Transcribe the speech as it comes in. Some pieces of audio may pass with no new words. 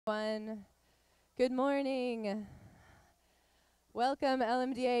Everyone. Good morning. Welcome,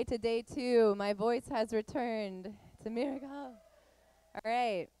 LMDA, to day 2. My voice has returned. It's a miracle. All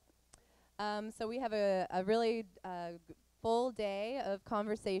right. So we have a really full day of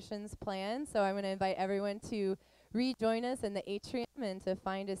conversations planned. So I'm going to invite everyone to rejoin us in the atrium and to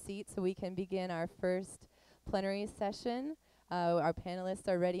find a seat so we can begin our first plenary session. Our panelists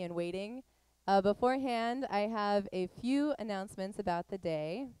are ready and waiting. Beforehand, I have a few announcements about the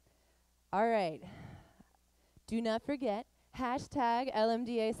day. All right. Do not forget, hashtag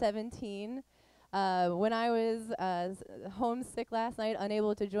LMDA17. When I was homesick last night,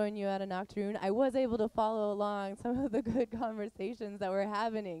 unable to join you at a nocturne, I was able to follow along some of the good conversations that were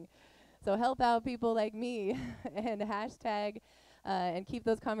happening. So help out people like me and hashtag and keep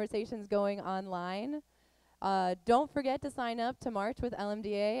those conversations going online. Don't forget to sign up to march with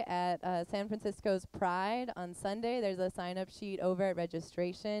LMDA at San Francisco's Pride on Sunday. There's a sign-up sheet over at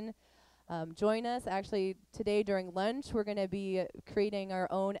registration. Join us. Actually, today during lunch, we're going to be creating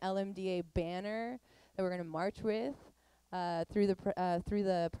our own LMDA banner that we're going to march with through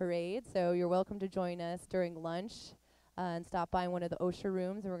the parade. So you're welcome to join us during lunch and stop by one of the OSHA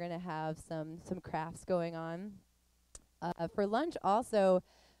rooms. And we're going to have some crafts going on. For lunch, also,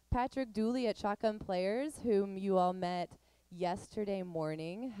 Patrick Dooley at Shotgun Players, whom you all met yesterday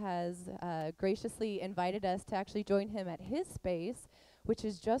morning, has graciously invited us to actually join him at his space, which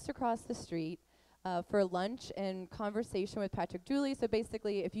is just across the street, for lunch and conversation with Patrick Dooley. So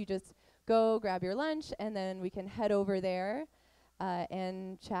basically, if you just go grab your lunch, and then we can head over there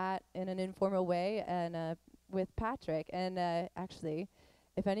and chat in an informal way and with Patrick. And actually,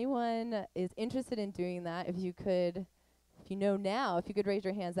 if anyone is interested in doing that, if you could raise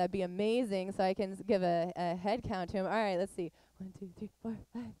your hands, that'd be amazing, so I can give a head count to him. All right, let's see. 1, 2, 3, 4,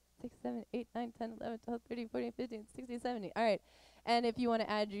 5, 6, 7, 8, 9, 10, 11, 12, 13, 14, 15, 16, 17. All right. And if you want to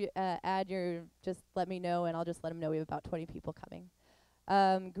add your, just let me know, and I'll just let them know we have about 20 people coming.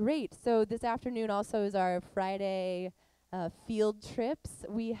 Great. So this afternoon also is our Friday field trips.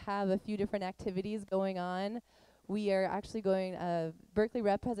 We have a few different activities going on. We are actually going, Berkeley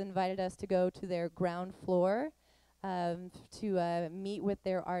Rep has invited us to go to their ground floor to meet with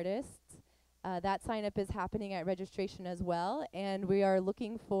their artists. That sign-up is happening at registration as well, and we are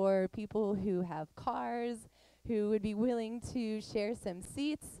looking for people who have cars, who would be willing to share some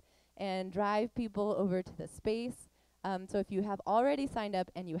seats and drive people over to the space. So if you have already signed up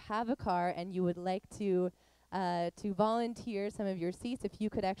and you have a car and you would like to volunteer some of your seats, if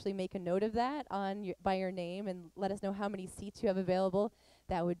you could actually make a note of that by your name and let us know how many seats you have available,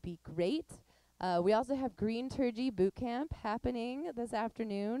 that would be great. We also have Green Turgee Boot Camp happening this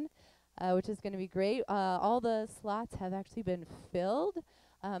afternoon, which is going to be great. All the slots have actually been filled,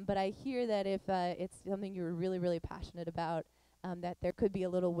 but I hear that if it's something you're really, really passionate about, that there could be a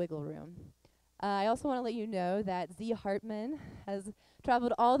little wiggle room. I also want to let you know that Z Hartman has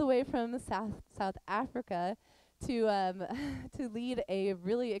traveled all the way from South Africa to to lead a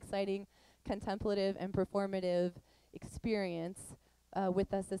really exciting contemplative and performative experience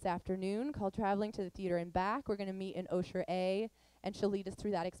with us this afternoon called Traveling to the Theater and Back. We're going to meet in Osher A, and she'll lead us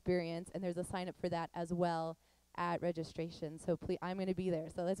through that experience, and there's a sign up for that as well at registration. So please, I'm going to be there,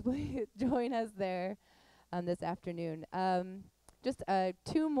 so let's please join us there this afternoon. Just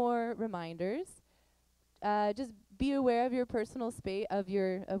 2 more reminders. Just be aware of your personal space, of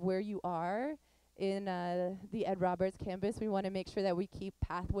where you are in the Ed Roberts campus. We want to make sure that we keep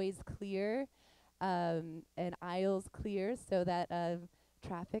pathways clear and aisles clear so that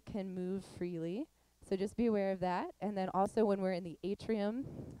traffic can move freely. So just be aware of that. And then also when we're in the atrium,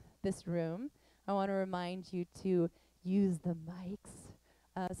 this room, I want to remind you to use the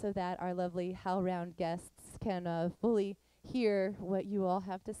mics so that our lovely HowlRound guests can fully hear what you all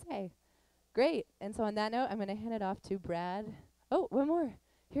have to say. Great. And so on that note, I'm going to hand it off to Brad. Oh, one more.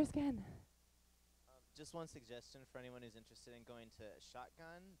 Here's Ken. Just one suggestion for anyone who's interested in going to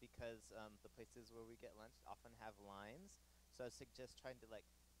Shotgun, because the places where we get lunch often have lines. So I suggest trying to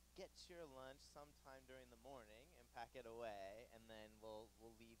get your lunch sometime during the morning and pack it away, and then we'll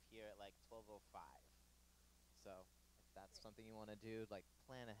leave here at 12:05. So if that's something you want to do,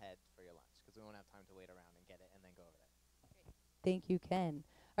 plan ahead for your lunch, because we won't have time to wait around and get it and then go over there. Great. Thank you, Ken.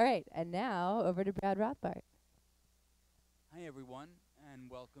 All right, and now over to Brad Rothbart. Hi everyone, and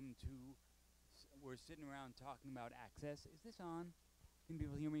welcome to. We're sitting around talking about access. Is this on? Can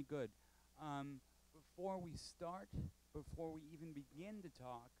people hear me? Good. Before we start, before we even begin to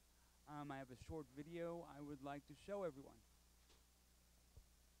talk, I have a short video I would like to show everyone.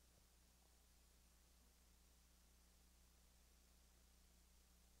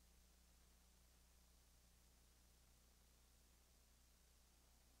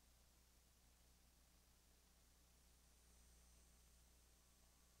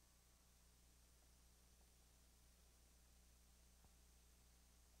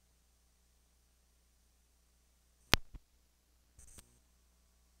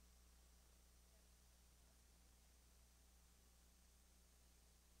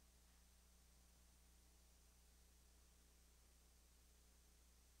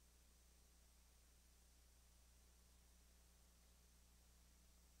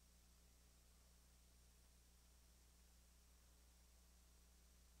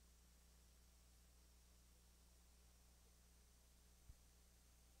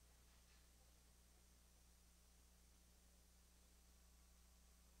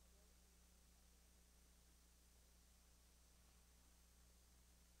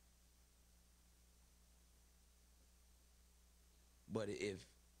 But if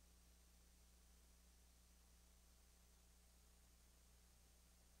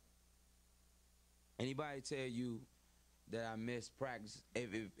anybody tell you that I miss practice,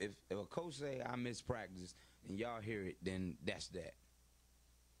 if a coach say I miss practice and y'all hear it, then that's that.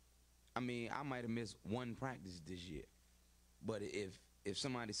 I mean, I might have missed one practice this year, but if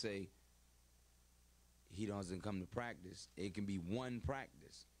somebody say he doesn't come to practice, it can be one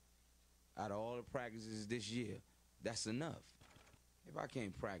practice out of all the practices this year. That's enough. If I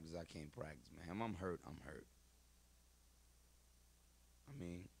can't practice, I can't practice, man. I'm hurt, I'm hurt. I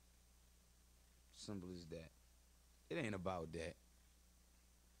mean, simple as that. It ain't about that.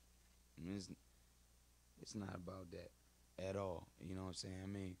 I mean, it's not about that at all. You know what I'm saying? I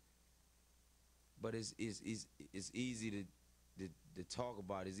mean, but it's easy to talk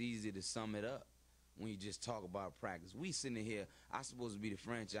about. It's easy to sum it up when you just talk about practice. We sitting here, I'm supposed to be the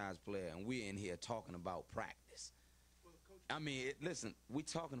franchise player, and we're in here talking about practice. I mean, listen, we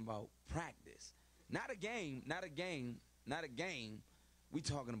talking about practice. Not a game, not a game, not a game. We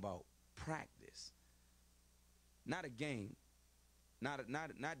talking about practice. Not a game. Not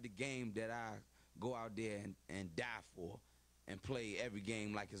the game that I go out there and die for and play every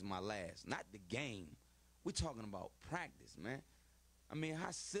game like it's my last. Not the game. We're talking about practice, man. I mean,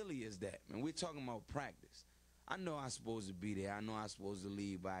 how silly is that, man? We're talking about practice. I know I'm supposed to be there. I know I'm supposed to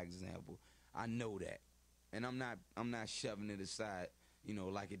lead by example. I know that. And I'm not shoving it aside, you know,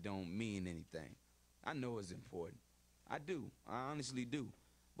 like it don't mean anything. I know it's important. I do. I honestly do.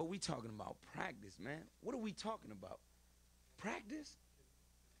 But we talking about practice, man. What are we talking about? Practice?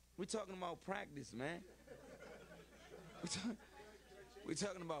 We talking about practice, man. We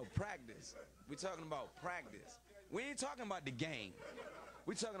talking about practice. We talking about practice. We ain't talking about the game.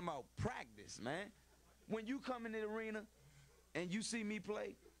 We talking about practice, man. When you come in the arena and you see me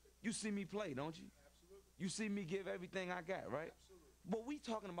play, don't you? You see me give everything I got, right? But we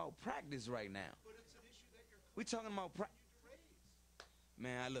talking about practice right now. But it's an issue that you're We talking about practice.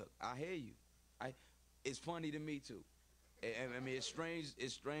 Man, look, I hear you. It's funny to me too. I mean, it's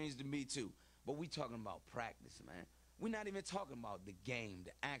strange to me too. But we talking about practice, man. We're not even talking about the game,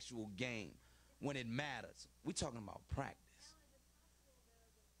 the actual game, when it matters. We talking about practice.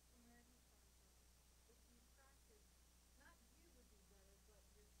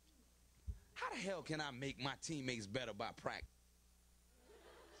 How the hell can I make my teammates better by practice?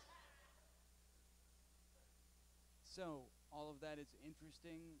 So all of that is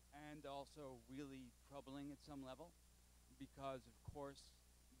interesting and also really troubling at some level because, of course,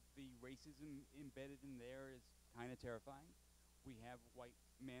 the racism embedded in there is kind of terrifying. We have white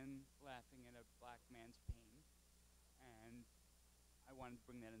men laughing at a black man's pain, and I wanted to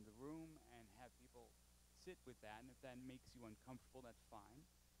bring that into the room and have people sit with that, and if that makes you uncomfortable, that's fine.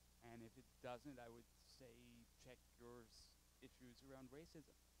 And if it doesn't, I would say check your issues around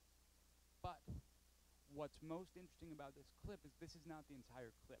racism. But what's most interesting about this clip is this is not the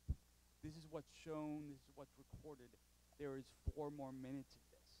entire clip. This is what's shown, this is what's recorded. There is 4 more minutes of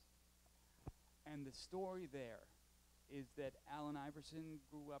this. And the story there is that Allen Iverson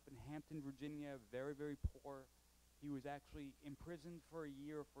grew up in Hampton, Virginia, very, very poor. He was actually imprisoned for a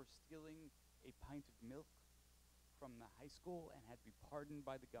year for stealing a pint of milk from the high school and had to be pardoned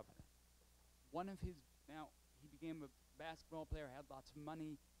by the governor. Now, he became a basketball player, had lots of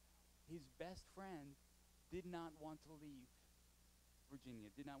money. His best friend did not want to leave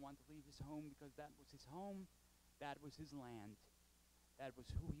Virginia, did not want to leave his home because that was his home, that was his land, that was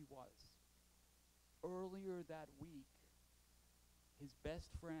who he was. Earlier that week, his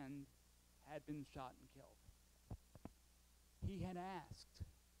best friend had been shot and killed. He had asked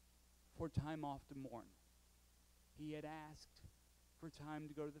for time off to mourn. He had asked for time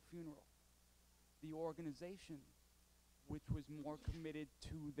to go to the funeral. The organization, which was more committed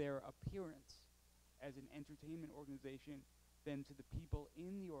to their appearance as an entertainment organization than to the people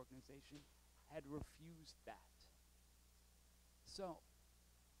in the organization, had refused that. So,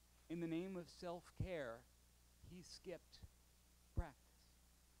 in the name of self-care, he skipped practice.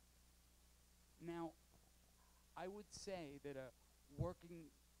 Now, I would say that a working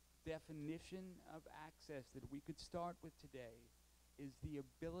definition of access that we could start with today is the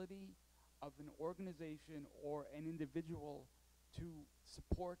ability of an organization or an individual to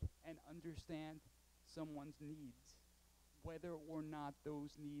support and understand someone's needs, whether or not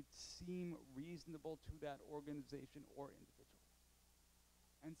those needs seem reasonable to that organization or individual.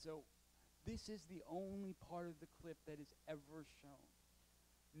 And so this is the only part of the clip that is ever shown.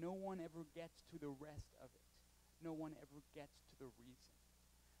 No one ever gets to the rest of it. No one ever gets to the reason.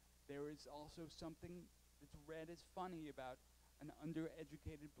 There is also something that's read as funny about an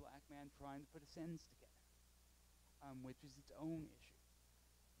undereducated black man trying to put a sentence together. which is its own issue.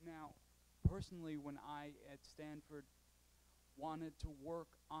 Now, personally, when I at Stanford wanted to work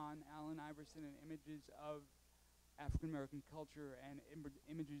on Allen Iverson and images of African American culture and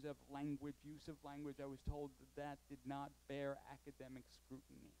images of language, use of language, I was told that that did not bear academic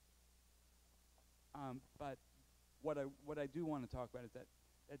scrutiny. But what I do want to talk about is that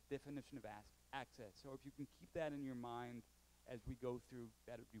definition of access. So if you can keep that in your mind as we go through,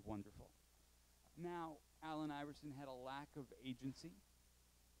 that would be wonderful. Now, Allen Iverson had a lack of agency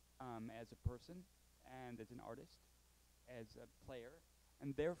as a person and as an artist, as a player,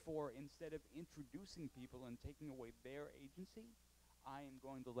 and therefore, instead of introducing people and taking away their agency, I am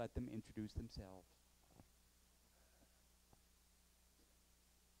going to let them introduce themselves.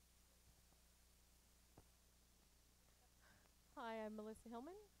 Hi, I'm Melissa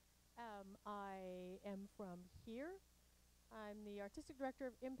Hillman. I am from here. I'm the artistic director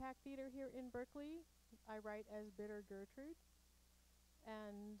of Impact Theater here in Berkeley. I write as Bitter Gertrude.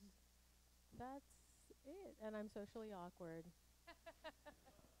 And that's it. And I'm socially awkward.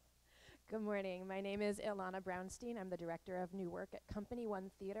 Good morning. My name is Ilana Brownstein. I'm the director of new work at Company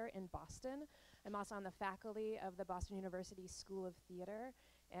One Theater in Boston. I'm also on the faculty of the Boston University School of Theater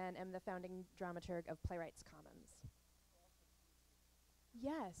and am the founding dramaturg of Playwrights Commons.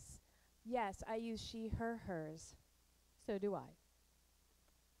 Yes, I use she, her, hers. So do I.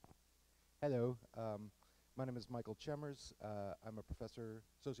 Hello, my name is Michael Chemers. I'm a professor,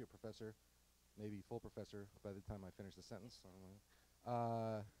 associate professor, maybe full professor by the time I finish the sentence. I don't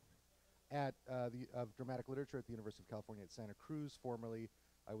know. Of dramatic literature at the University of California at Santa Cruz. Formerly,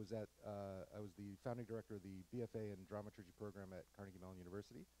 I was the founding director of the BFA in dramaturgy program at Carnegie Mellon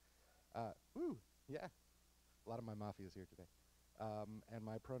University. Yeah, a lot of my mafia is here today. And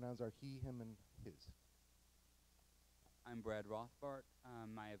my pronouns are he, him, and his. I'm Brad Rothbart.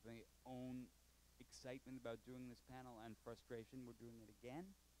 I have my own excitement about doing this panel and frustration we're doing it again,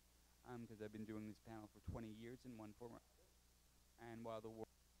 because I've been doing this panel for 20 years in one form or other. And while the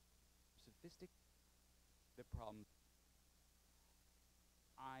world is sophisticated, the problem.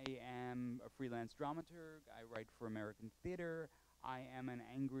 I am a freelance dramaturg. I write for American theater. I am an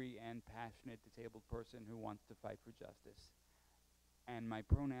angry and passionate disabled person who wants to fight for justice. And my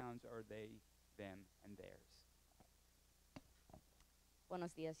pronouns are they, them, and theirs.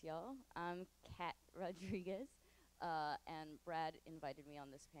 Buenos dias, y'all. I'm Kat Rodriguez, and Brad invited me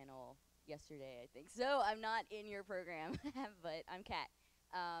on this panel yesterday, I think. So I'm not in your program, but I'm Kat.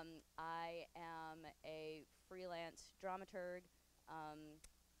 I am a freelance dramaturg.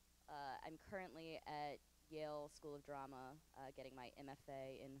 I'm currently at Yale School of Drama, getting my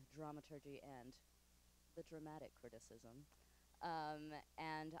MFA in dramaturgy and the dramatic criticism.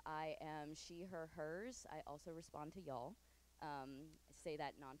 And I am she, her, hers. I also respond to y'all. I say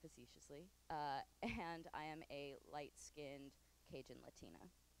that non-facetiously. And I am a light-skinned Cajun Latina.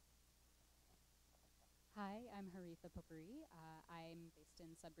 Hi, I'm Haritha Popuri. I'm based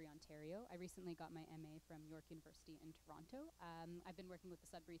in Sudbury, Ontario. I recently got my MA from York University in Toronto. I've been working with the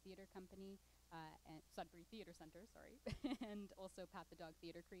Sudbury Theatre Company, and Sudbury Theatre Centre, sorry, and also Pat the Dog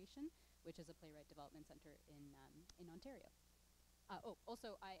Theatre Creation, which is a playwright development centre in Ontario.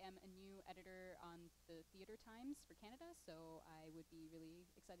 Also, I am a new editor on the Theatre Times for Canada, so I would be really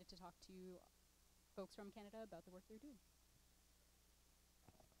excited to talk to folks from Canada about the work they're doing.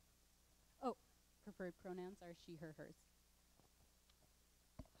 Oh, preferred pronouns are she, her, hers.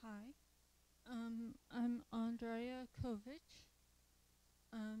 Hi, I'm Andrea Kovic,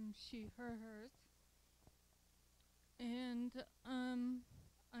 she, her, hers, and I'm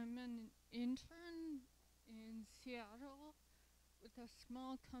an intern in Seattle with a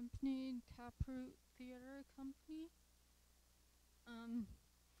small company, Taproot Theater Company.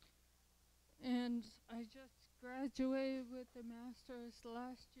 And I just graduated with a master's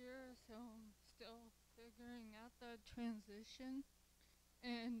last year, so I'm still figuring out the transition.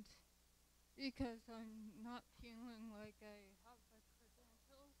 And because I'm not feeling like I have the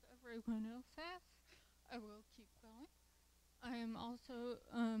credentials everyone else has, I will keep going. I am also,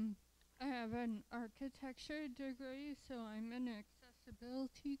 I have an architecture degree, so I'm an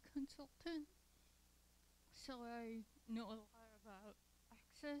accessibility consultant. So I know a lot about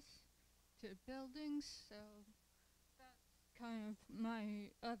access to buildings, so that's kind of my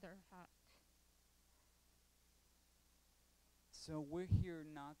other hat. So we're here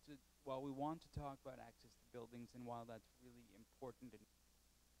not to, while we want to talk about access to buildings, and while that's really important and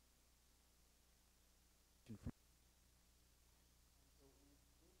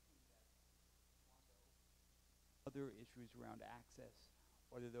other issues around access,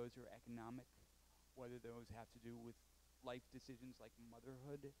 whether those are economic, whether those have to do with life decisions like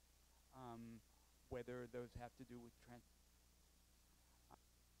motherhood, whether those have to do with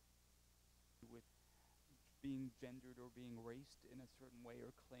with being gendered or being raced in a certain way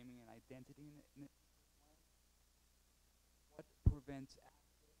or claiming an identity in a certain way. What prevents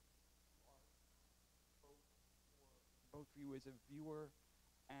both for you as a viewer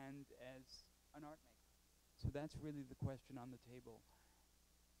and as an art maker? So that's really the question on the table.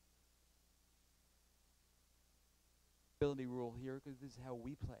 Ability rule here, because this is how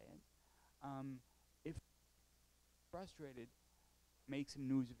we play it. If frustrated, make some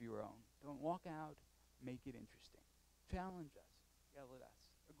news of your own. Don't walk out, make it interesting. Challenge us, yell at us,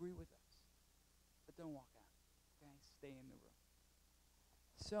 agree with us, but don't walk out, okay? Stay in the room.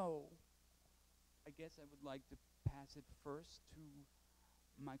 So, I guess I would like to pass it first to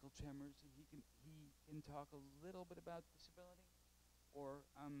Michael Chemers, and he can talk a little bit about disability, or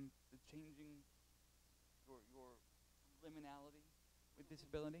the changing your liminality with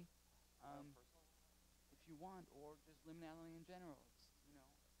disability, if you want, or just liminality in general. It's,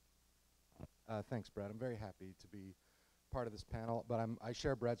 Thanks, Brad. I'm very happy to be part of this panel, but I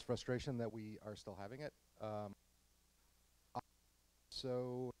share Brad's frustration that we are still having it.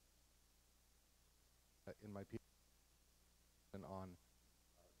 So, in my piece on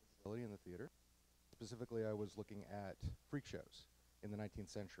disability in the theater, specifically I was looking at freak shows in the 19th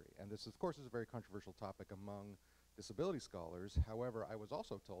century. And this, of course, is a very controversial topic among disability scholars. However, I was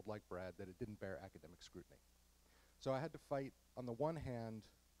also told, like Brad, that it didn't bear academic scrutiny. So I had to fight, on the one hand,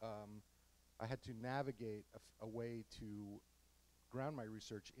 I had to navigate a way to ground my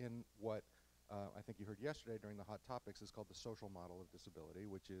research in what I think you heard yesterday during the Hot Topics is called the social model of disability,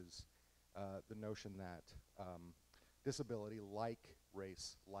 which is the notion that disability, like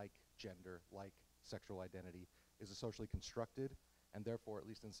race, like gender, like sexual identity, is a socially constructed and therefore, at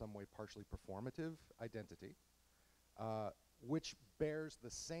least in some way, partially performative identity, which bears the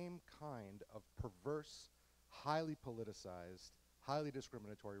same kind of perverse, highly politicized, highly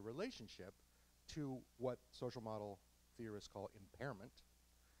discriminatory relationship to what social model theorists call impairment,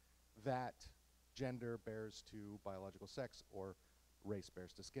 that gender bears to biological sex or race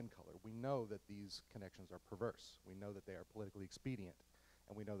bears to skin color. We know that these connections are perverse. We know that they are politically expedient,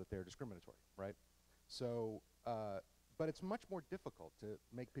 and we know that they're discriminatory, right? So, but it's much more difficult to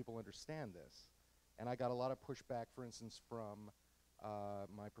make people understand this. And I got a lot of pushback, for instance, from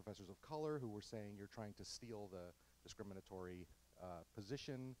my professors of color who were saying you're trying to steal the discriminatory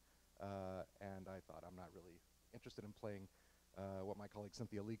position, and I thought I'm not really interested in playing what my colleague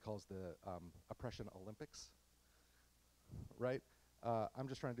Cynthia Lee calls the oppression Olympics, right? I'm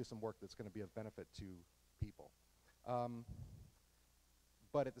just trying to do some work that's going to be of benefit to people.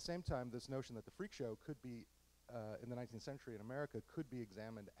 But at the same time, this notion that the freak show could be, in the 19th century in America, could be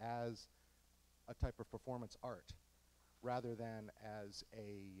examined as a type of performance art rather than as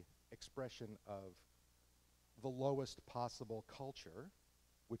a expression of the lowest possible culture,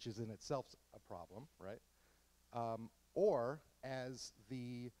 which is in itself a problem, right? Or as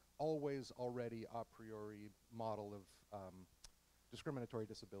the always already a priori model of discriminatory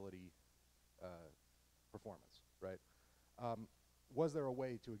disability performance, right? Was there a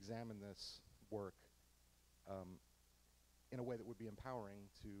way to examine this work in a way that would be empowering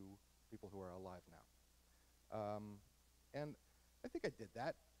to people who are alive now? And I think I did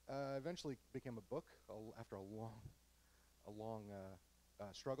that. Eventually became a book after a long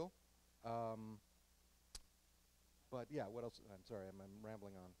struggle. But yeah, what else? I'm sorry, I'm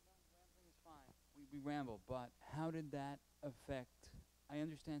rambling on. No, rambling is fine. We ramble, but how did that affect? I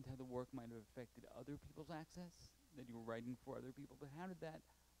understand how the work might have affected other people's access, that you were writing for other people, but how did that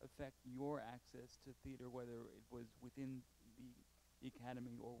affect your access to theater, whether it was within the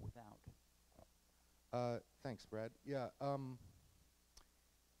academy or without? Thanks, Brad. Yeah.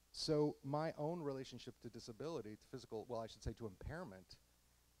 So my own relationship to disability, to physical, well, I should say to impairment,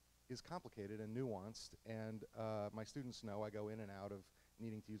 is complicated and nuanced. And my students know I go in and out of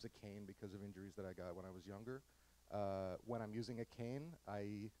needing to use a cane because of injuries that I got when I was younger. When I'm using a cane,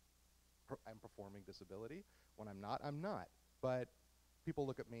 I'm performing disability. When I'm not, I'm not. But people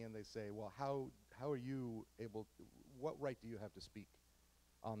look at me and they say, well, how are you able to, what right do you have to speak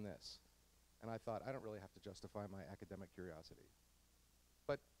on this? And I thought, I don't really have to justify my academic curiosity.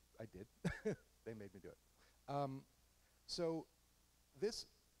 But I did. They made me do it. So this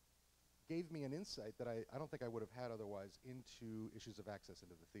gave me an insight that I don't think I would have had otherwise into issues of access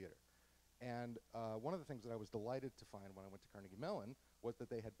into the theater. And one of the things that I was delighted to find when I went to Carnegie Mellon was that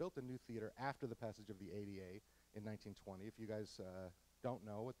they had built a new theater after the passage of the ADA in 1920. If you guys don't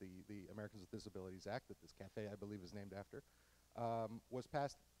know what the Americans with Disabilities Act, that this cafe I believe is named after, was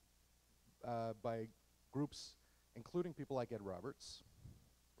passed by groups including people like Ed Roberts,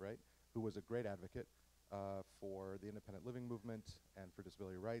 right? who was a great advocate for the independent living movement and for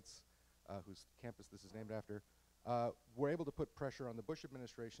disability rights, whose campus this is named after, were able to put pressure on the Bush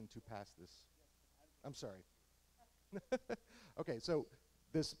administration to pass this. I'm sorry. Okay, so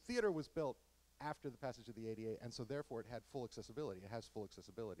this theater was built after the passage of the ADA, and so therefore it had full accessibility. It has full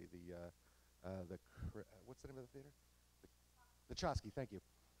accessibility. What's the name of the theater? The Chosky, thank you.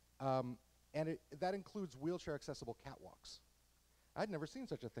 And that includes wheelchair accessible catwalks. I'd never seen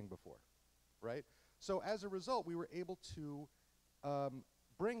such a thing before, right? So as a result, we were able to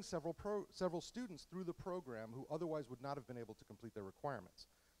bring several students through the program who otherwise would not have been able to complete their requirements,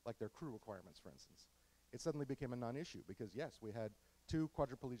 like their crew requirements, for instance. It suddenly became a non-issue because, yes, we had 2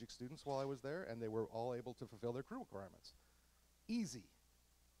 quadriplegic students while I was there, and they were all able to fulfill their crew requirements. Easy,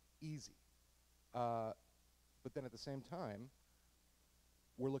 easy. But then at the same time,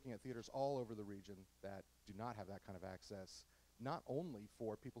 we're looking at theaters all over the region that do not have that kind of access, not only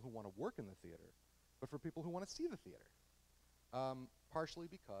for people who want to work in the theater, but for people who want to see the theater. Partially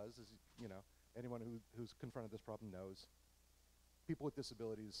because, as you know, anyone who's confronted this problem knows, people with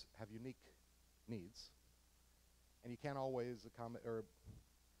disabilities have unique needs, and you can't always accommodate, or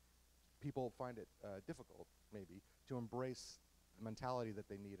people find it difficult, maybe, to embrace the mentality that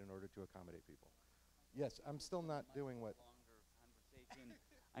they need in order to accommodate people. Yes, I'm still not doing what...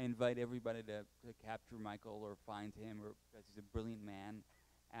 I invite everybody to capture Michael or find him, or because he's a brilliant man,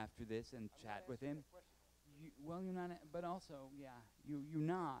 after this and chat with him. Well, you're not, but also, yeah, you're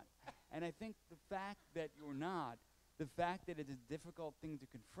not. And I think the fact that you're not, the fact that it's a difficult thing to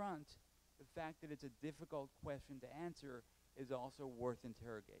confront, the fact that it's a difficult question to answer is also worth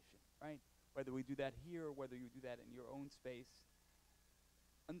interrogation, right? Whether we do that here or whether you do that in your own space.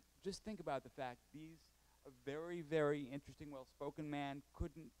 And just think about the fact a very, very interesting, well-spoken man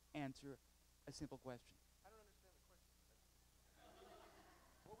couldn't answer a simple question. I don't understand the question.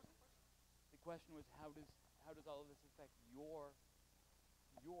 What was the question? The question was, how does all of this affect your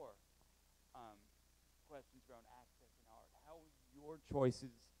questions around access in art? How your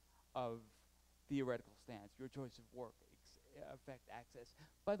choices of theoretical stance, your choice of work affect access?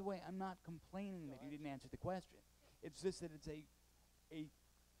 By the way, I'm not complaining that you didn't answer the question. It's just that it's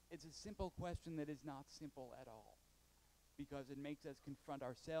a simple question that is not simple at all, because it makes us confront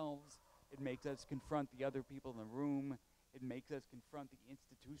ourselves, it makes us confront the other people in the room, it makes us confront the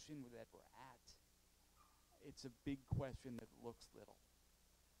institution that we're at. It's a big question that looks little.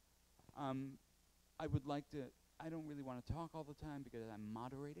 I don't really want to talk all the time because I'm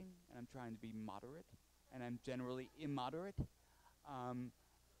moderating, and I'm trying to be moderate, and I'm generally immoderate.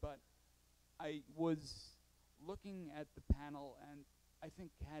 But I was looking at the panel, and I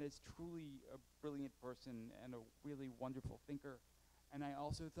think Kat is truly a brilliant person and a really wonderful thinker. And I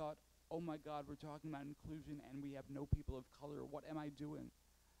also thought, oh my God, we're talking about inclusion and we have no people of color. What am I doing?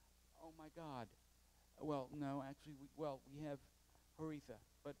 Oh my God. Well, no, actually, we have Horitha,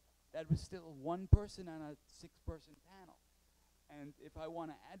 but that was still one person on a 6-person panel. And if I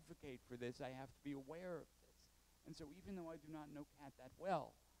want to advocate for this, I have to be aware of this. And so even though I do not know Kat that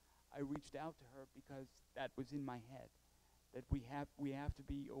well, I reached out to her because that was in my head, that we have to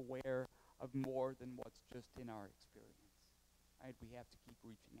be aware of more than what's just in our experience, right? We have to keep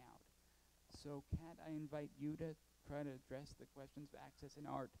reaching out. So Kat, I invite you to try to address the questions of access in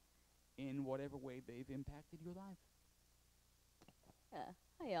art in whatever way they've impacted your life. Yeah.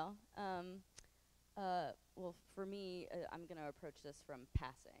 Hi, y'all. Well, for me, I'm going to approach this from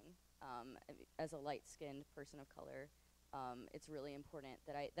passing. As a light-skinned person of color, it's really important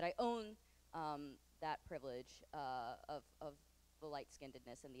that I own that privilege of the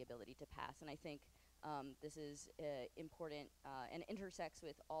light-skinnedness and the ability to pass. And I think this is important and intersects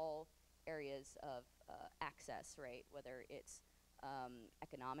with all areas of access, right? Whether it's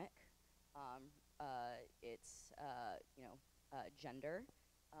economic, it's gender,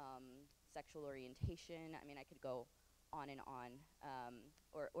 sexual orientation. I mean, I could go on and on,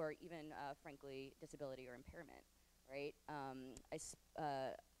 or even frankly, disability or impairment, right? I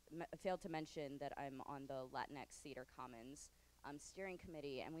failed to mention that I'm on the Latinx Theater Commons steering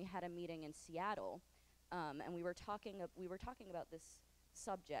committee, and we had a meeting in Seattle, and we were talking about this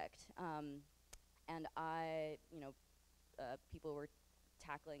subject, and people were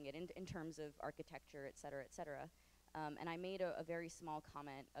tackling it in terms of architecture, et cetera, et cetera. And I made a very small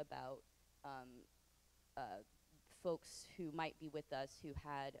comment about folks who might be with us who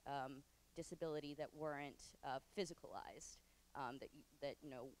had disability that weren't physicalized, that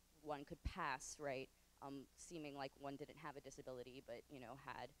one could pass, right, seeming like one didn't have a disability, but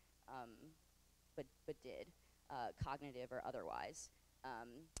had, but did, cognitive or otherwise.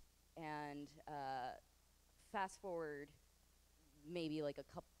 And fast forward maybe like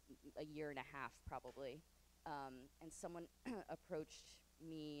a year and a half probably, and someone approached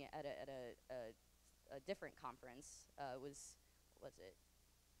me at a different conference. Was it?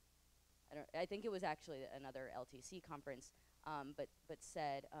 I think it was actually another LTC conference, but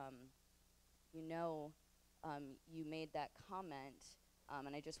said, you know, you made that comment,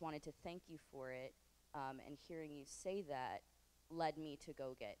 and I just wanted to thank you for it. And hearing you say that led me to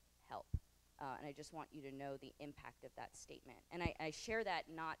go get help. And I just want you to know the impact of that statement. And I share that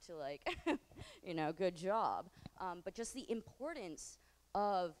not to like, you know, good job, but just the importance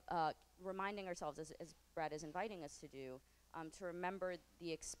of reminding ourselves, as Brad is inviting us to do, to remember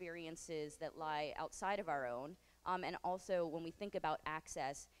the experiences that lie outside of our own. And also, when we think about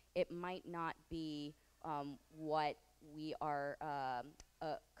access, it might not be what we are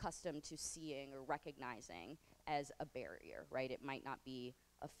accustomed to seeing or recognizing as a barrier, right? It might not be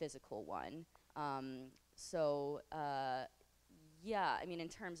a physical one. Yeah, I mean, in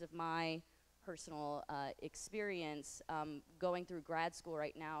terms of my personal experience, going through grad school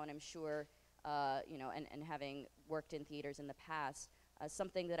right now, and I'm sure, you know, and having worked in theaters in the past,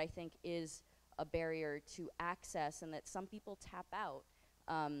 something that I think is a barrier to access and that some people tap out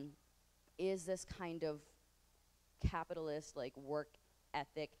is this kind of capitalist, like, work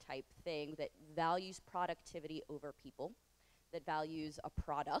ethic type thing that values productivity over people, that values a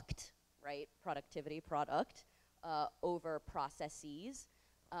product, right? Productivity, product, over processes,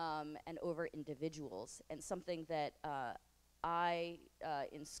 and over individuals. And something that I,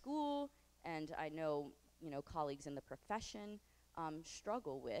 in school, and I know, you know, colleagues in the profession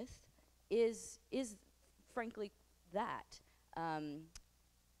struggle with is frankly that.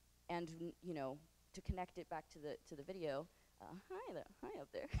 And you know, to connect it back to the video, hi there, hi up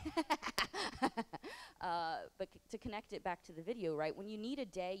there. But to connect it back to the video, right? When you need a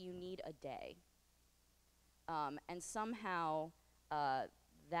day, you need a day. And somehow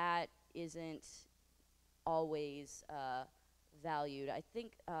that isn't always valued. I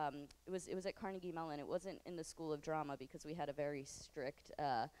think it was at Carnegie Mellon. It wasn't in the School of Drama because we had a very strict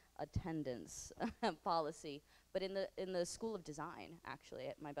attendance policy, but in the School of Design,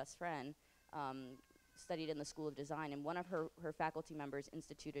 actually. My best friend studied in the School of Design, and one of her faculty members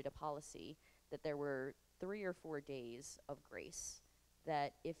instituted a policy that there were 3 or 4 days of grace,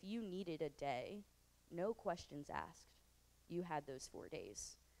 that if you needed a day, no questions asked, you had those 4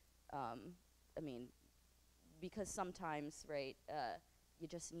 days. I mean, because sometimes, right, you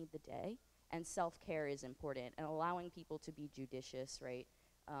just need the day, and self-care is important, and allowing people to be judicious, right,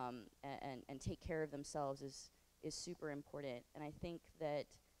 and take care of themselves is super important. And I think that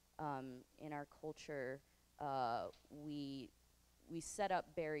in our culture, we set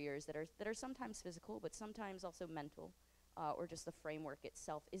up barriers that are sometimes physical, but sometimes also mental, or just the framework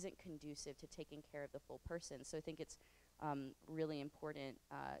itself isn't conducive to taking care of the full person. So I think it's really important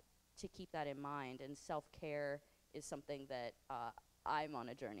to keep that in mind, and self-care is something that I'm on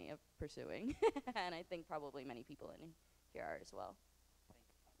a journey of pursuing, and I think probably many people in here are as well.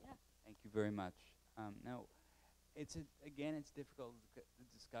 Yeah. Thank you very much. Now, it's difficult to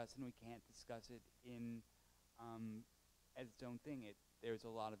discuss, and we can't discuss it in as its own thing. There's a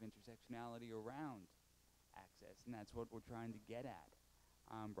lot of intersectionality around access, and that's what we're trying to get at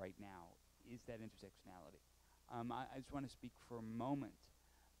right now, is that intersectionality. I just want to speak for a moment,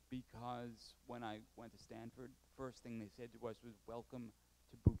 because when I went to Stanford, first thing they said to us was, welcome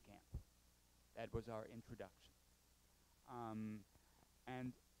to boot camp. That was our introduction.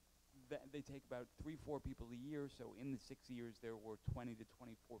 And they take about 3-4 people a year, so in the 6 years there were 20 to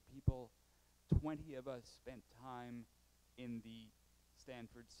 24 people. 20 of us spent time in the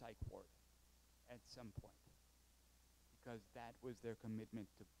Stanford psych ward at some point, because that was their commitment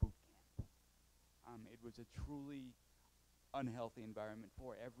to boot camp. It was a truly unhealthy environment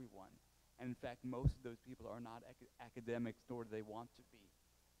for everyone. And in fact, most of those people are not academics, nor do they want to be,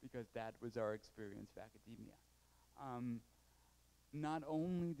 because that was our experience of academia. Not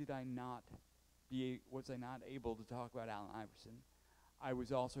only was I not able to talk about Allen Iverson, I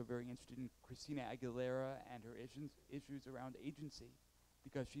was also very interested in Christina Aguilera and her issues around agency,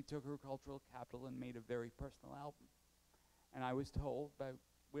 because she took her cultural capital and made a very personal album. And I was told by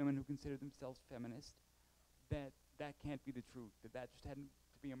women who consider themselves feminist that that can't be the truth, that just had to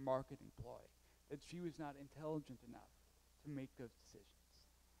be a marketing ploy, that she was not intelligent enough to make those decisions.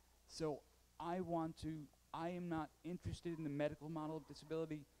 So I am not interested in the medical model of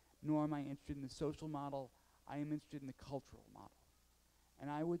disability, nor am I interested in the social model. I am interested in the cultural model. And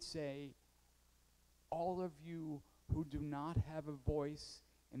I would say, all of you who do not have a voice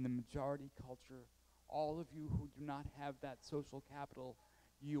in the majority culture, all of you who do not have that social capital,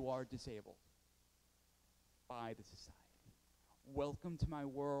 you are disabled by the society. welcome to my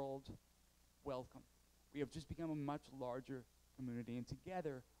world, welcome. We have just become a much larger community, and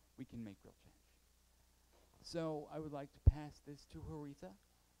together we can make real change. So I would like to pass this to Haritha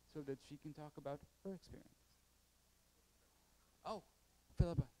so that she can talk about her experience. Oh,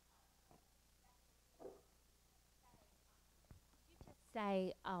 Philippa.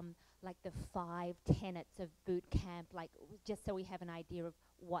 Say like the 5 tenets of boot camp, like just so we have an idea of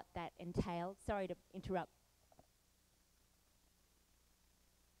what that entails. Sorry to interrupt.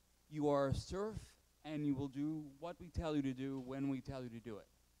 You are a serf, and you will do what we tell you to do when we tell you to do it.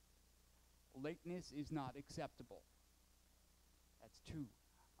 Lateness is not acceptable. That's 2.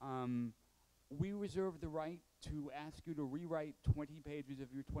 We reserve the right to ask you to rewrite 20 pages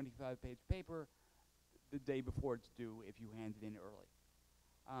of your 25-page paper the day before it's due if you hand it in early.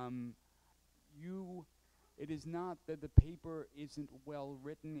 It is not that the paper isn't well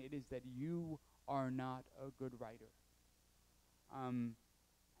written, it is that you are not a good writer.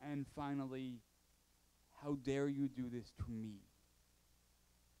 And finally, how dare you do this to me?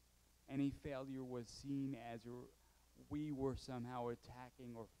 Any failure was seen as we were somehow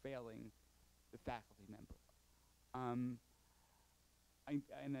attacking or failing the faculty member.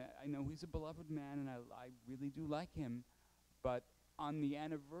 I know he's a beloved man, and I really do like him, but on the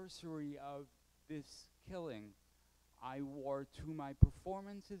anniversary of this killing, I wore to my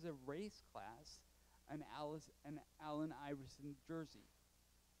performances of race class an Allen Iverson jersey.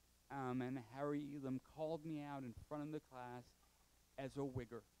 And Harry Elam called me out in front of the class as a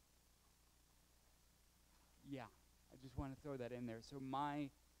wigger. Yeah, I just want to throw that in there. So my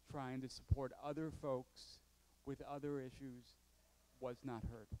trying to support other folks with other issues was not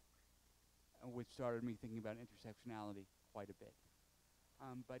heard, which started me thinking about intersectionality quite a bit.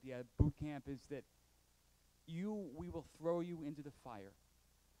 But yeah, boot camp is that we will throw you into the fire.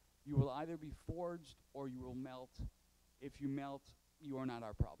 You will either be forged or you will melt. If you melt, you are not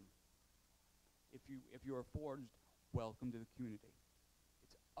our problem. If you are forged, welcome to the community.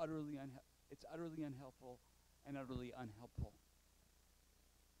 It's utterly unhelpful and utterly unhelpful.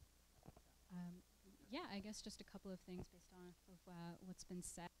 Yeah, I guess just a couple of things based on what's been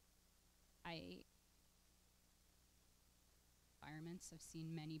said. Environments, I've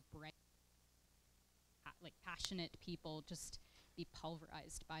seen many bright, passionate people just be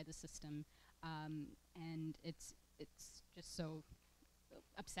pulverized by the system, and it's just so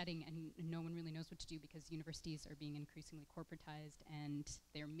upsetting, and no one really knows what to do because universities are being increasingly corporatized, and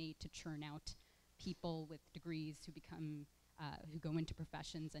they're made to churn out people with degrees who become who go into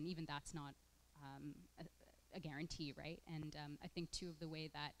professions, and even that's not a guarantee, right? And I think too of the way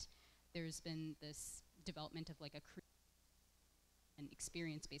that there's been this development of like an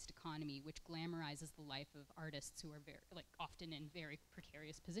experience-based economy which glamorizes the life of artists who are often in very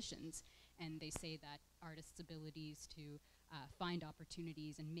precarious positions, and they say that artists' abilities to find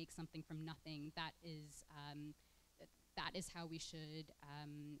opportunities and make something from nothing, that is how we should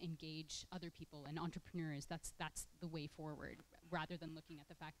engage other people and entrepreneurs. That's the way forward, rather than looking at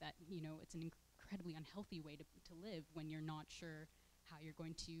the fact that it's an incredibly unhealthy way to live when you're not sure how you're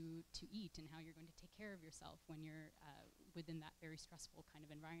going to eat and how you're going to take care of yourself when you're within that very stressful kind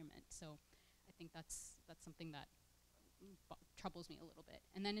of environment. So I think that's something that troubles me a little bit.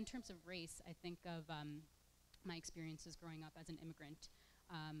 And then in terms of race, I think of my experiences growing up as an immigrant.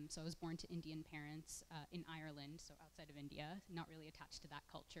 So I was born to Indian parents in Ireland, so outside of India, not really attached to that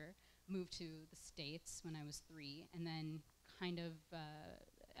culture. Moved to the States when I was 3, and then kind of,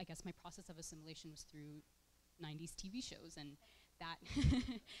 I guess my process of assimilation was through 90s TV shows, and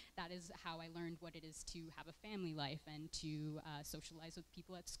that is how I learned what it is to have a family life and to socialize with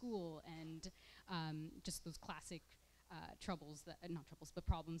people at school, and just those classic problems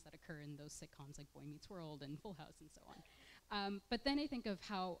that occur in those sitcoms like Boy Meets World and Full House and so on. But then I think of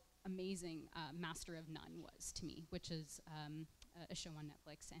how amazing Master of None was to me, which is a show on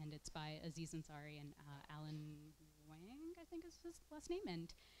Netflix, and it's by Aziz Ansari and Alan Wang, I think is his last name,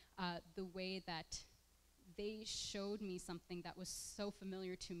 and the way that they showed me something that was so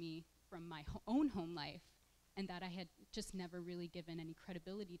familiar to me from my own home life, and that I had just never really given any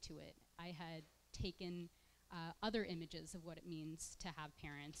credibility to it. I had taken other images of what it means to have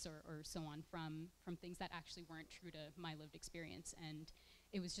parents or so on from things that actually weren't true to my lived experience, and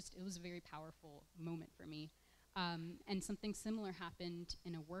it was a very powerful moment for me. And something similar happened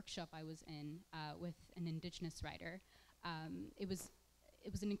in a workshop I was in with an Indigenous writer. It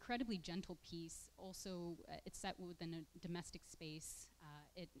was an incredibly gentle piece. Also, it's set within a domestic space.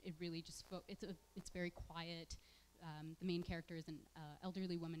 It really just it's very quiet. The main character is an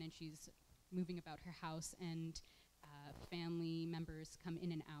elderly woman, and she's moving about her house, and family members come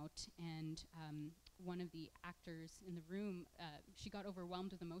in and out, and one of the actors in the room, she got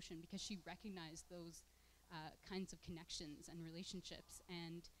overwhelmed with emotion because she recognized those kinds of connections and relationships.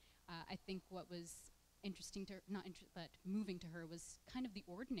 And I think what was interesting to her, but moving to her, was kind of the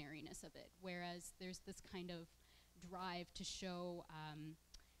ordinariness of it, whereas there's this kind of drive to show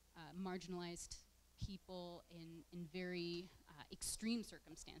marginalized people in very extreme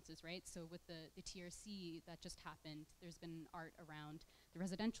circumstances, right? So with the TRC that just happened, there's been art around the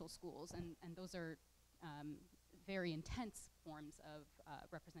residential schools, and those are very intense forms of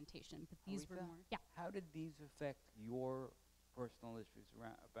representation. But these were Aretha, more, yeah. How did these affect your personal issues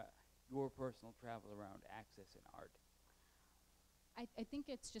around, about your personal travel around access in art? I think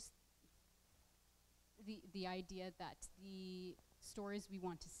it's just the idea that the stories we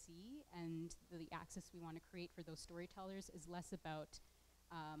want to see and the access we want to create for those storytellers is less about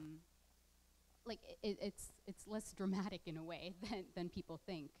like it's less dramatic in a way than people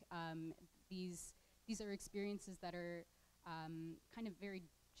think. These are experiences that are kind of very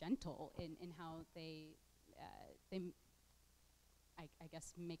gentle in how they I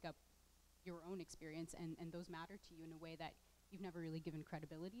guess make up your own experience, and those matter to you in a way that you've never really given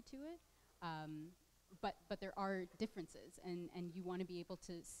credibility to it. But there are differences, and you want to be able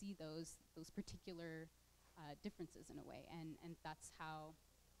to see those particular differences in a way, and that's how,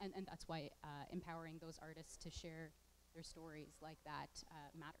 and that's why empowering those artists to share their stories like that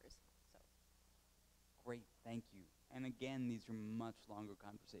matters. So Great, thank you. And again, these are much longer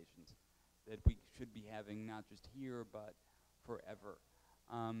conversations that we should be having, not just here, but forever.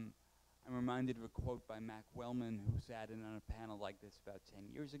 I'm reminded of a quote by Mac Wellman, who sat in on a panel like this about 10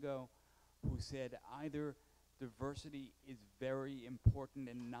 years ago, who said, either diversity is very important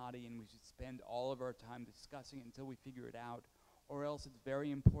and naughty and we should spend all of our time discussing it until we figure it out, or else it's very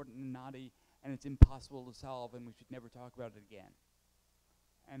important and naughty and it's impossible to solve and we should never talk about it again.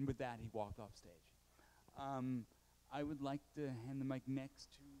 And with that, he walked off stage. I would like to hand the mic next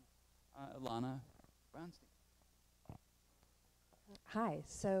to Ilana Brownstein. Hi,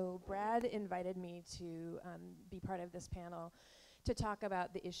 so Brad invited me to be part of this panel to talk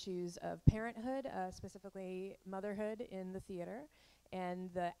about the issues of parenthood, specifically motherhood in the theater, and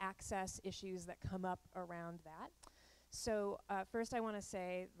the access issues that come up around that. So first I want to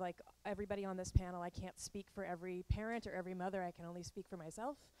say, like everybody on this panel, I can't speak for every parent or every mother, I can only speak for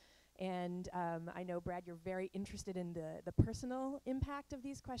myself. And I know, Brad, you're very interested in the personal impact of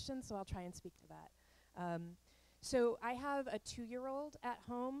these questions, so I'll try and speak to that. So I have a 2-year-old at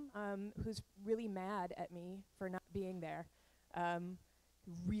home who's really mad at me for not being there.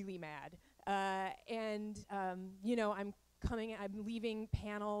 Really mad. You know, I'm leaving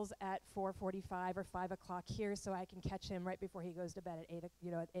panels at 4:45 or 5 o'clock here so I can catch him right before he goes to bed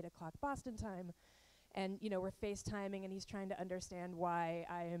at 8 o'clock Boston time. And, you know, we're FaceTiming and he's trying to understand why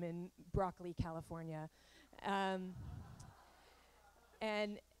I am in Berkeley, California.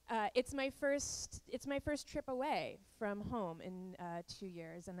 It's my first trip away from home in 2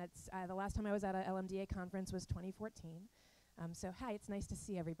 years, and that's the last time I was at a LMDA conference was 2014. So hi, it's nice to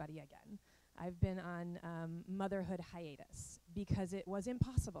see everybody again. I've been on motherhood hiatus because it was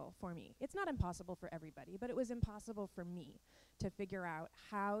impossible for me. It's not impossible for everybody, but it was impossible for me to figure out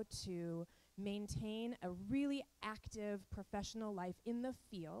how to maintain a really active professional life in the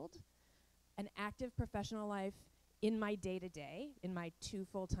field, an active professional life in my day-to-day, in my 2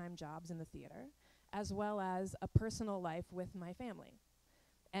 full-time jobs in the theater, as well as a personal life with my family.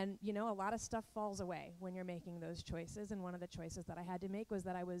 And you know, a lot of stuff falls away when you're making those choices, and one of the choices that I had to make was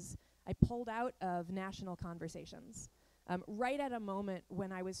that I pulled out of national conversations right at a moment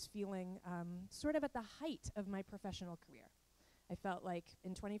when I was feeling sort of at the height of my professional career. I felt like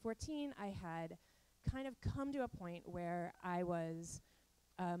in 2014 I had kind of come to a point where I was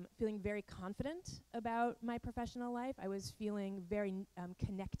feeling very confident about my professional life. I was feeling very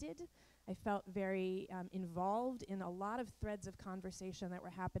connected. I felt very involved in a lot of threads of conversation that were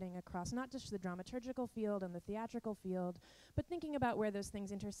happening across not just the dramaturgical field and the theatrical field, but thinking about where those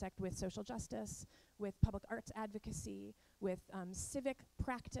things intersect with social justice, with public arts advocacy, with civic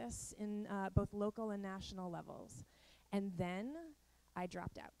practice in both local and national levels. And then I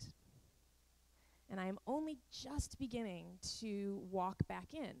dropped out. And I am only just beginning to walk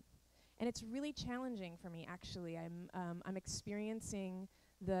back in. And it's really challenging for me, actually. I'm experiencing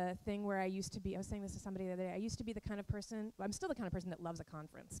the thing where I used to be, I was saying this to somebody the other day, I used to be the kind of person, I'm still the kind of person that loves a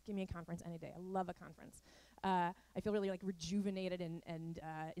conference. Give me a conference any day. I love a conference. I feel really like rejuvenated and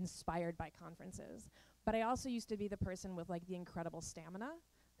inspired by conferences. But I also used to be the person with like the incredible stamina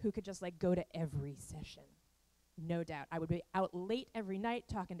who could just like go to every session. No doubt. I would be out late every night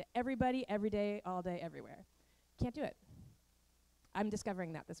talking to everybody, every day, all day, everywhere. can't do it. I'm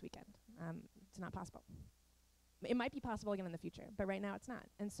discovering that this weekend. It's not possible. It might be possible again in the future, but right now it's not.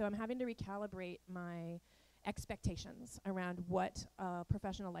 And so I'm having to recalibrate my expectations around what a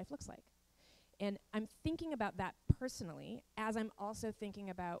professional life looks like. And I'm thinking about that personally, as I'm also thinking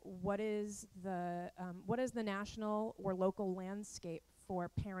about what is the national or local landscape for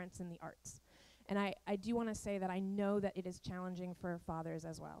parents in the arts. And I do want to say that I know that it is challenging for fathers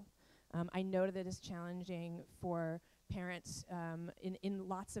as well. I know that it is challenging for parents in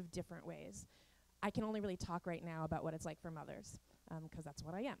lots of different ways. I can only really talk right now about what it's like for mothers, because that's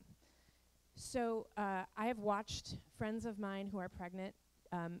what I am. So I have watched friends of mine who are pregnant,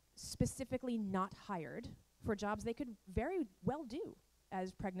 specifically not hired for jobs they could very well do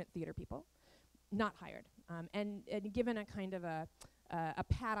as pregnant theater people, not hired, and given a kind of a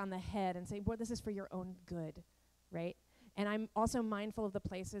pat on the head and say, well, this is for your own good, right? And I'm also mindful of the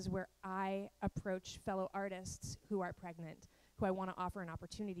places where I approach fellow artists who are pregnant, who I want to offer an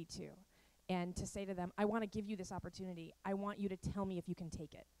opportunity to, and to say to them, I want to give you this opportunity. I want you to tell me if you can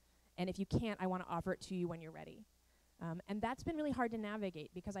take it. And if you can't, I want to offer it to you when you're ready. And that's been really hard to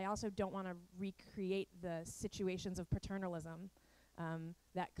navigate, because I also don't want to recreate the situations of paternalism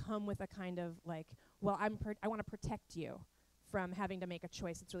that come with a kind of like, well, I want to protect you from having to make a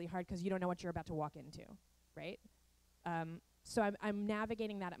choice. It's really hard because you don't know what you're about to walk into, right? So I'm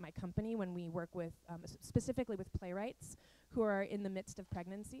navigating that at my company when we work with, specifically with playwrights who are in the midst of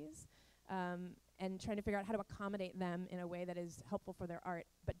pregnancies, and trying to figure out how to accommodate them in a way that is helpful for their art,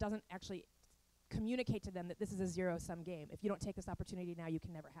 but doesn't actually communicate to them that this is a zero-sum game. If you don't take this opportunity now, you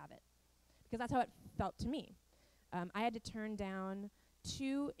can never have it. Because that's how it felt to me. I had to turn down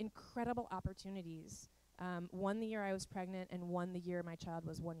 2 incredible opportunities, one the year I was pregnant and one the year my child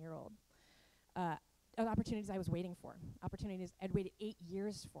was 1 year old. Opportunities I was waiting for, opportunities I'd waited 8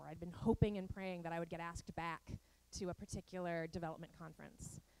 years for. I'd been hoping and praying that I would get asked back to a particular development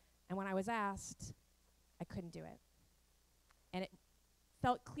conference. And when I was asked, I couldn't do it. And it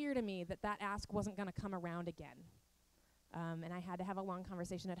felt clear to me that that ask wasn't going to come around again. And I had to have a long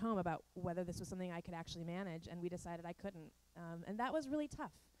conversation at home about whether this was something I could actually manage, and we decided I couldn't. And that was really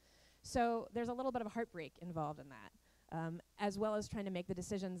tough. So there's a little bit of heartbreak involved in that, as well as trying to make the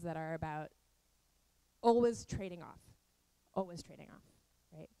decisions that are about always trading off,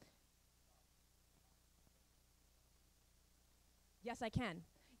 right? Yes, I can.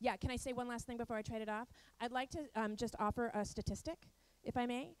 Yeah, can I say one last thing before I trade it off? I'd like to just offer a statistic, if I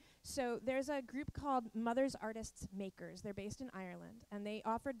may. So there's a group called Mothers, Artists, Makers. They're based in Ireland, and they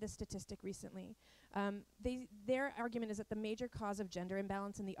offered this statistic recently. Their argument is that the major cause of gender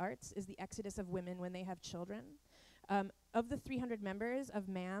imbalance in the arts is the exodus of women when they have children. Of the 300 members of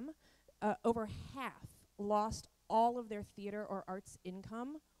MAM, over half lost all of their theater or arts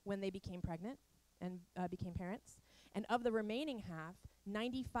income when they became pregnant and became parents. And of the remaining half,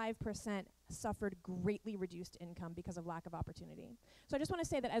 95% suffered greatly reduced income because of lack of opportunity. So I just want to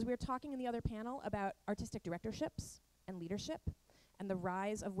say that as we were talking in the other panel about artistic directorships and leadership and the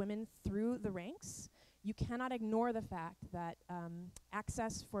rise of women through the ranks, you cannot ignore the fact that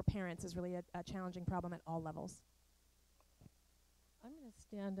access for parents is really a challenging problem at all levels. I'm going to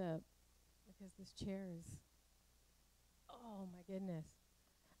stand up because this chair is, oh my goodness.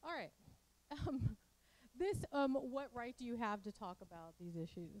 All right. What right do you have to talk about these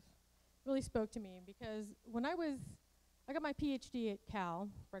issues? Really spoke to me because when I got my PhD at Cal,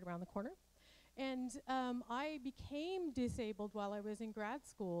 right around the corner, and I became disabled while I was in grad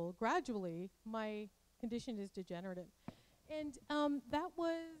school. Gradually, my condition is degenerative. And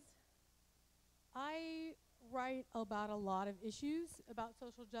I write about a lot of issues about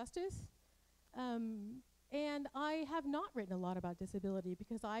social justice, and I have not written a lot about disability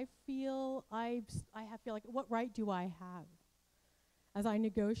because I feel like, what right do I have as I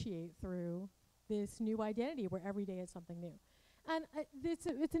negotiate through this new identity where every day is something new? And it's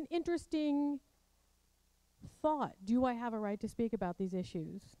an interesting thought. Do I have a right to speak about these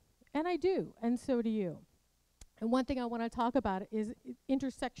issues? And I do, and so do you. And one thing I want to talk about is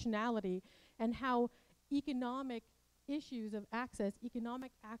intersectionality and how economic issues of access,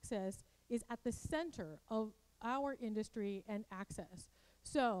 economic access is at the center of our industry and access.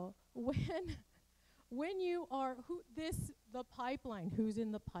 So when you are, the pipeline, who's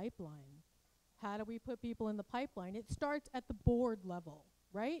in the pipeline? How do we put people in the pipeline? It starts at the board level,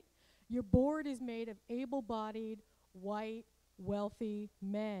 right? Your board is made of able-bodied, white, wealthy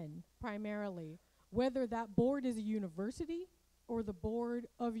men, primarily. Whether that board is a university or the board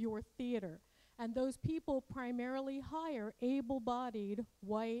of your theater. And those people primarily hire able-bodied,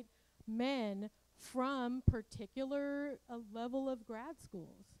 white men from particular level of grad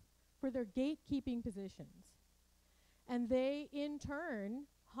schools for their gatekeeping positions. And they, in turn,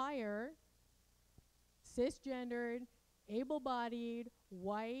 hire cisgendered, able-bodied,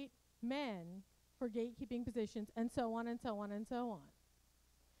 white men for gatekeeping positions, and so on and so on and so on.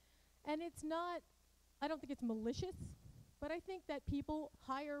 And it's not, I don't think it's malicious, but I think that people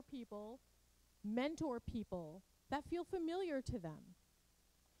hire people, mentor people that feel familiar to them.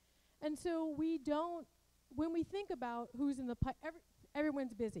 And so we don't, when we think about who's in the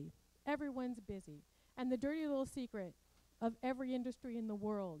everyone's busy. Everyone's busy. And the dirty little secret of every industry in the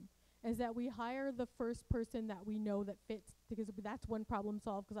world is that we hire the first person that we know that fits, because that's one problem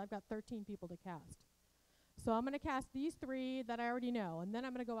solved, because I've got 13 people to cast. So I'm going to cast these 3 that I already know, and then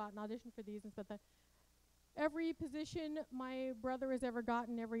I'm going to go out and audition for these and stuff. Every position my brother has ever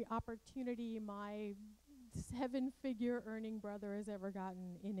gotten, every opportunity my 7-figure earning brother has ever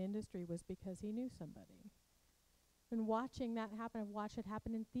gotten in industry was because he knew somebody. And watching that happen, I've watched it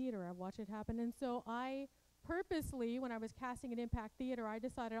happen in theater, I've watched it happen. And so I purposely, when I was casting at Impact Theater, I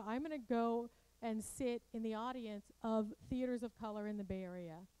decided I'm going to go and sit in the audience of theaters of color in the Bay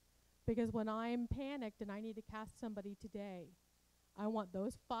Area. Because when I'm panicked and I need to cast somebody today, I want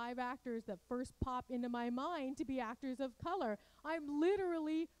those 5 actors that first pop into my mind to be actors of color. I'm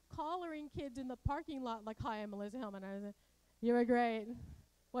literally collaring kids in the parking lot like, "Hi, I'm Melissa Hillman." I was like, "You were great.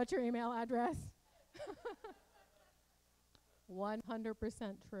 What's your email address?"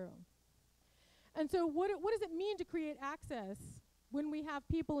 100% true. And so what does it mean to create access when we have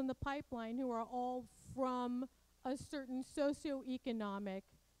people in the pipeline who are all from a certain socioeconomic,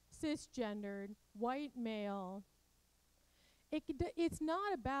 cisgendered, white male? It's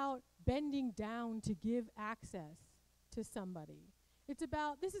not about bending down to give access to somebody. It's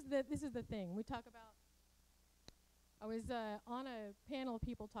about, this is the thing. We talk about, I was on a panel of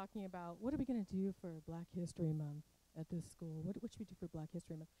people talking about, what are we going to do for Black History Month at this school? What should we do for Black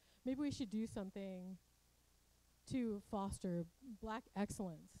History Month? Maybe we should do something to foster Black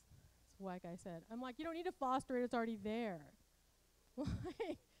excellence. This white guy said. I'm like, you don't need to foster it, it's already there.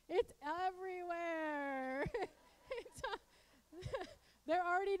 It's everywhere. They're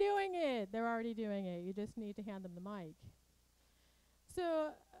already doing it. They're already doing it. You just need to hand them the mic.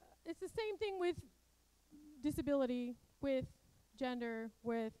 So it's the same thing with disability, with gender,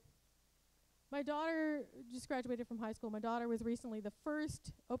 with my daughter just graduated from high school. My daughter was recently the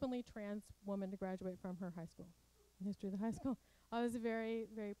first openly trans woman to graduate from her high school, in the history of the high school. I was very,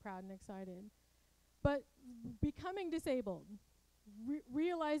 very proud and excited. But becoming disabled,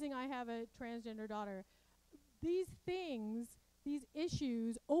 realizing I have a transgender daughter, these things, these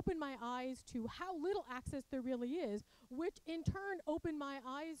issues open my eyes to how little access there really is, which in turn opened my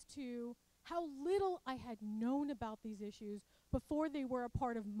eyes to how little I had known about these issues before they were a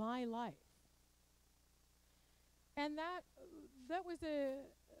part of my life. And that was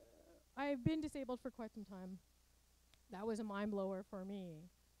I've been disabled for quite some time. That was a mind blower for me,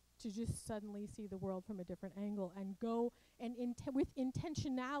 to just suddenly see the world from a different angle and go and with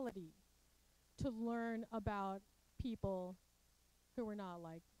intentionality to learn about people who are not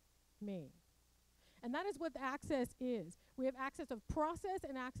like me. And that is what the access is. We have access of process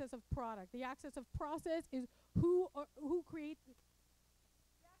and access of product. The access of process is who creates the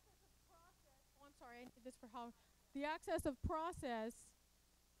access of process. Oh, I'm sorry, I did this for how. The access of process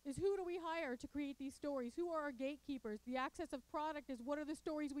is who do we hire to create these stories? Who are our gatekeepers? The access of product is what are the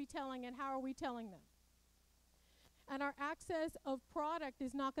stories we telling and how are we telling them? And our access of product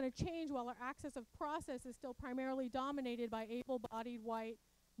is not going to change while our access of process is still primarily dominated by able-bodied white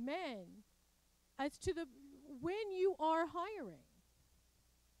men. As to when you are hiring,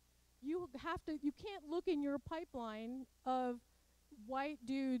 you can't look in your pipeline of white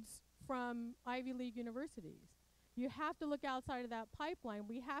dudes from Ivy League universities. You have to look outside of that pipeline.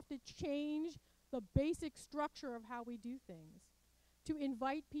 We have to change the basic structure of how we do things to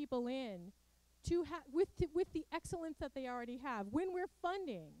invite people in to with the excellence that they already have. When we're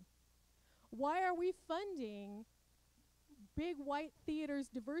funding, why are we funding big white theaters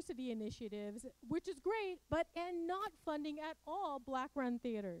diversity initiatives, which is great, and not funding at all Black-run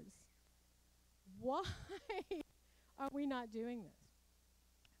theaters? Why are we not doing this?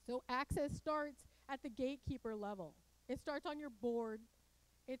 So access starts at the gatekeeper level. It starts on your board.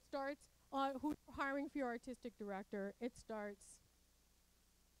 It starts on who's hiring for your artistic director. It starts.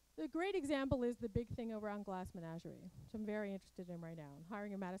 The great example is the big thing around Glass Menagerie, which I'm very interested in right now. I'm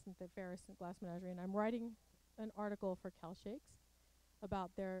hiring a Madison Ferris Glass Menagerie, and I'm writing an article for Cal Shakes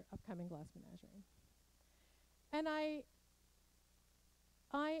about their upcoming Glass Menagerie. And I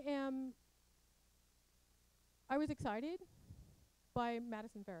was excited by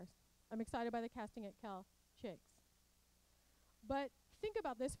Madison Ferris. I'm excited by the casting at Cal Shakes. But think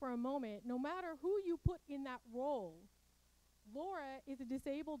about this for a moment, no matter who you put in that role, Laura is a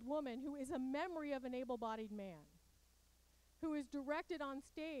disabled woman who is a memory of an able-bodied man, who is directed on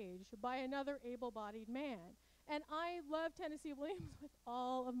stage by another able-bodied man. And I love Tennessee Williams with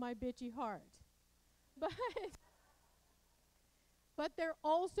all of my bitchy heart. But there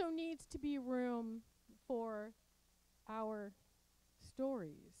also needs to be room for our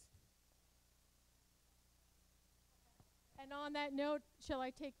stories. And on that note, shall I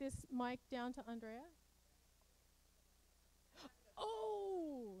take this mic down to Andrea?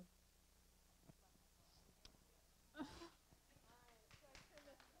 Oh!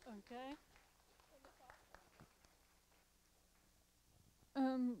 Okay.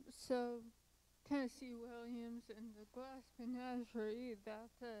 So Tennessee Williams and the Glass Menagerie,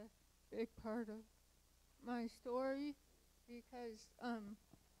 that's a big part of my story because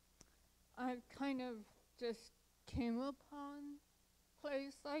I kind of just came upon a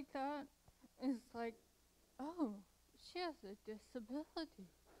place like that. It's like, oh, she has a disability.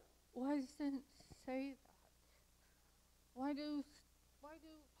 Why doesn't it say that? Why do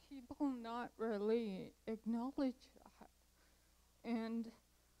people not really acknowledge that? And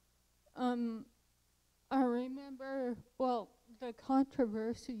I remember, well, the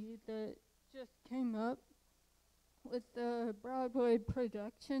controversy that just came up with the Broadway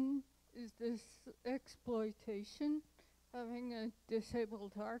production is this exploitation, having a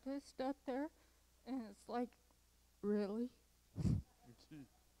disabled artist up there, and it's like, really?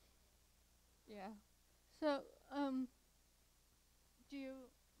 Yeah. So, do you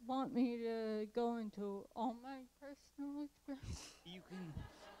want me to go into all my personal experience? You can,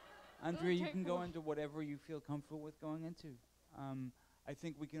 Andrea, you can go into whatever you feel comfortable with going into. I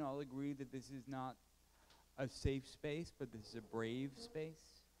think we can all agree that this is not a safe space, but this is a brave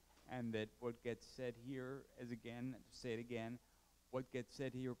space, and that what gets said here, say it again, what gets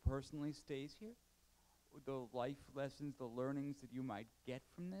said here personally stays here. The life lessons, the learnings that you might get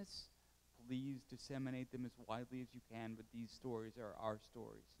from this, please disseminate them as widely as you can, but these stories are our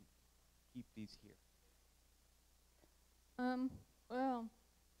stories. Keep these here. Well,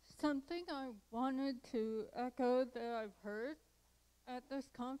 something I wanted to echo that I've heard at this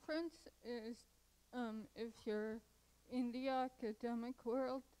conference is if you're in the academic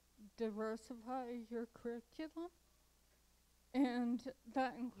world, diversify your curriculum, and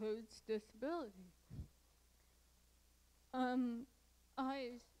that includes disability.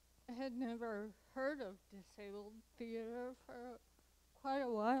 I had never heard of disabled theater for quite a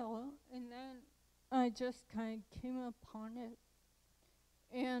while, and then I just kind of came upon it.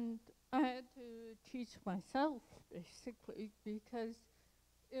 And I had to teach myself, basically, because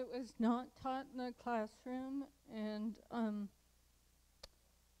it was not taught in the classroom, and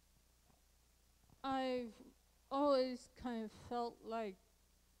I've always kind of felt like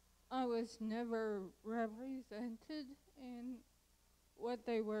I was never represented in what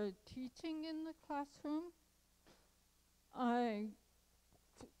they were teaching in the classroom. I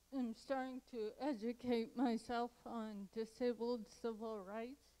am starting to educate myself on disabled civil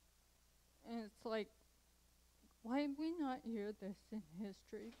rights, and it's like, why did we not hear this in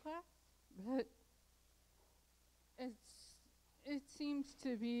history class? But it seems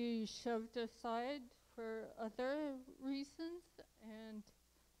to be shoved aside for other reasons, and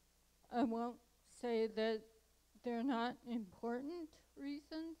I won't say that they're not important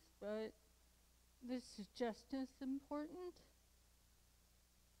reasons, but this is just as important.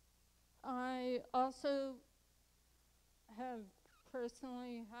 I also have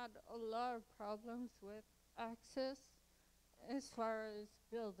personally had a lot of problems with access as far as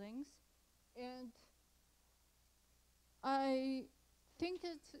buildings, and I think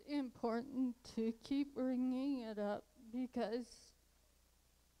it's important to keep bringing it up because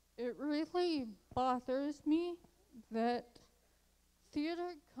it really bothers me that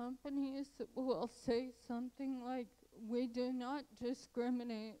theater companies will say something like, we do not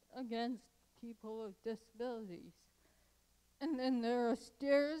discriminate against people with disabilities. And then there are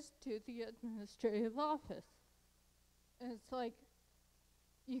stairs to the administrative office. And it's like,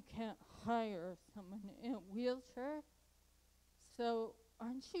 you can't hire someone in a wheelchair, so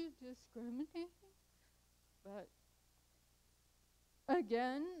aren't you discriminating? But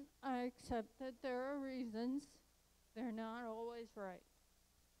again, I accept that there are reasons. They're not always right.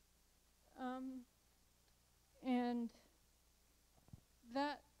 And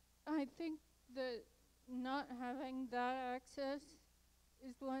that, I think that not having that access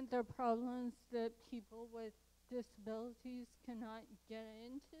is one of the problems that people with disabilities cannot get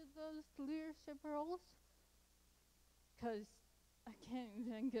into those leadership roles, because I can't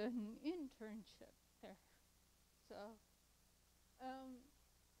even get an internship there. So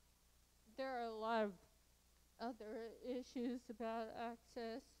there are a lot of other issues about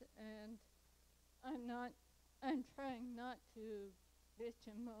access, and I'm trying not to bitch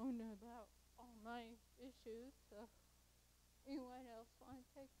and moan about all my issues. So, anyone else want to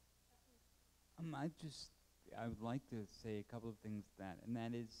take? I would like to say a couple of things to that, and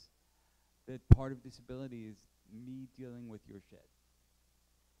that is that part of disability is me dealing with your shit.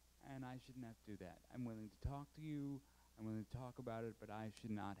 And I shouldn't have to do that. I'm willing to talk to you, I'm willing to talk about it, but I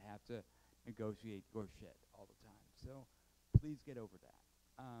should not have to negotiate your shit all the time. So please get over that.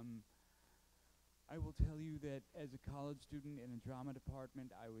 I will tell you that as a college student in a drama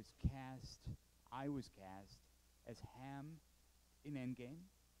department, I was cast as Ham in Endgame.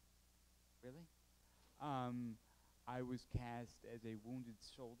 Really? I was cast as a wounded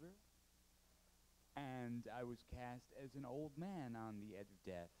soldier, and I was cast as an old man on the edge of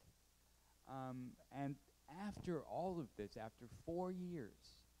death. And after all of this, after 4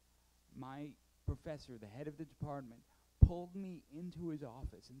 years, my professor, the head of the department, pulled me into his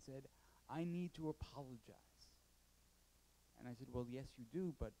office and said, "I need to apologize." And I said, "Well, yes, you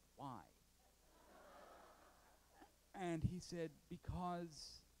do, but why?" And he said,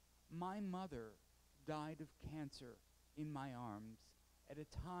 "Because my mother died of cancer in my arms at a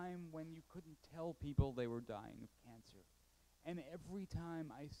time when you couldn't tell people they were dying of cancer. And every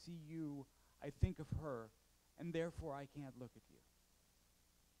time I see you, I think of her, and therefore I can't look at you."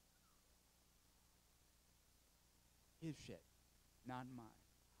 His shit, not mine.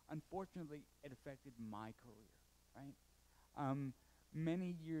 Unfortunately, it affected my career, right?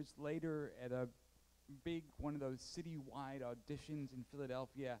 Many years later, at a big one of those citywide auditions in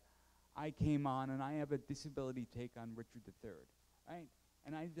Philadelphia, I came on, and I have a disability take on Richard III, right?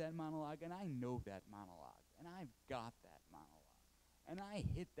 And I did that monologue, and I know that monologue, and I've got that monologue. And I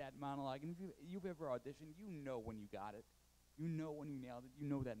hit that monologue, and if you've ever auditioned, you know when you got it. You know when you nailed it. You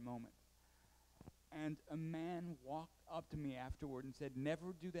know that moment. And a man walked up to me afterward and said,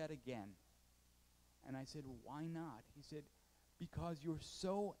 "Never do that again." And I said, "Why not?" He said, "Because you're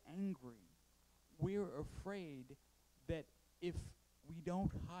so angry. We're afraid that if we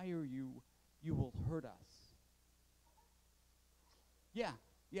don't hire you, you will hurt us." Yeah,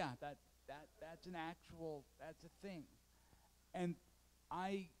 that's a thing. And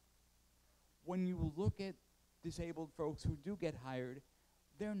when you look at disabled folks who do get hired,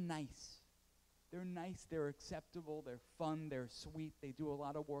 they're nice. They're nice, they're acceptable, they're fun, they're sweet, they do a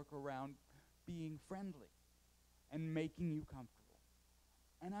lot of work around being friendly and making you comfortable.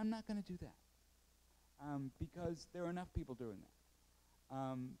 And I'm not going to do that because there are enough people doing that.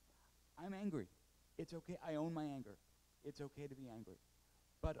 I'm angry. It's okay. I own my anger. It's okay to be angry.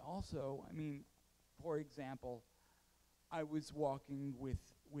 But also, I mean, for example, I was walking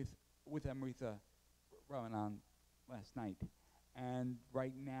with Amrita Ramanan last night, and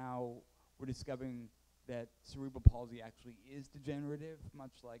right now we're discovering that cerebral palsy actually is degenerative,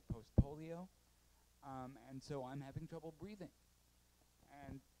 much like post-polio, and so I'm having trouble breathing.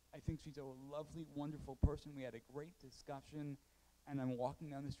 And I think she's a lovely, wonderful person. We had a great discussion, and I'm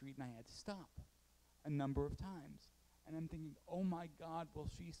walking down the street, and I had to stop a number of times. And I'm thinking, oh my God, will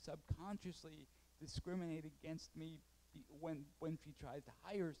she subconsciously discriminate against me when she tries to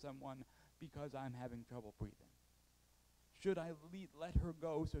hire someone because I'm having trouble breathing? Should I let her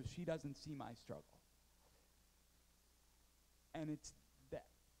go so she doesn't see my struggle? And it's that.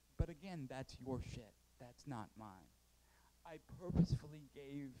 But again, that's your shit. That's not mine. I purposefully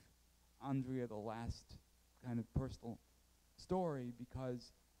gave Andrea the last kind of personal story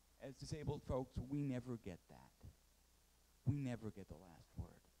because as disabled folks, we never get that. We never get the last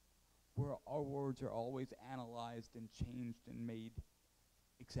word. Our words are always analyzed and changed and made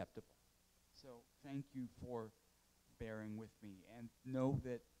acceptable. So thank you for bearing with me, and know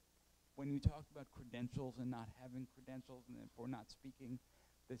that when you talk about credentials and not having credentials and therefore not speaking,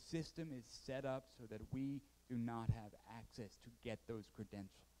 the system is set up so that we do not have access to get those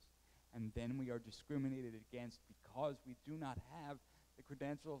credentials. And then we are discriminated against because we do not have the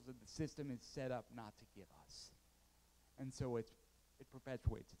credentials that the system is set up not to give us. And so it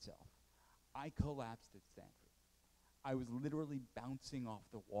perpetuates itself. I collapsed at Stanford. I was literally bouncing off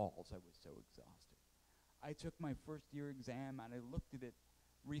the walls. I was so exhausted. I took my first year exam and I looked at it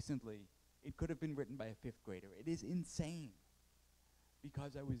recently. It could have been written by a 5th grader. It is insane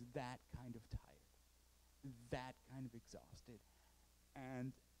because I was that kind of tired, that kind of exhausted.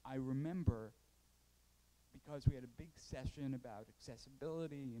 And I remember, because we had a big session about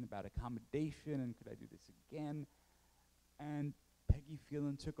accessibility and about accommodation and could I do this again, and Peggy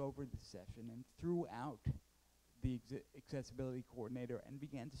Phelan took over the session and threw out the accessibility coordinator and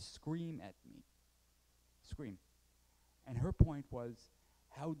began to scream at me. Scream. And her point was,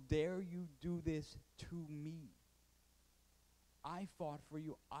 how dare you do this to me? I fought for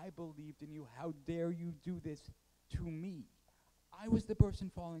you. I believed in you. How dare you do this to me? I was the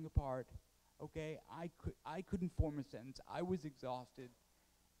person falling apart, okay? I couldn't form a sentence. I was exhausted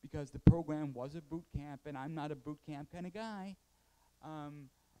because the program was a boot camp, and I'm not a boot camp kind of guy.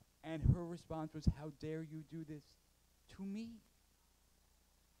 And her response was, how dare you do this to me?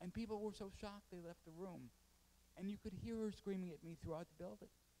 And people were so shocked they left the room. And you could hear her screaming at me throughout the building.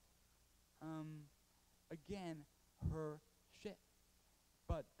 Again, her shit.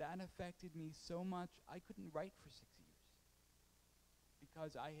 But that affected me so much, I couldn't write for 6 years.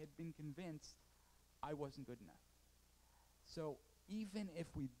 Because I had been convinced I wasn't good enough. So even if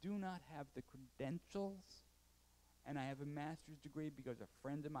we do not have the credentials, and I have a master's degree because a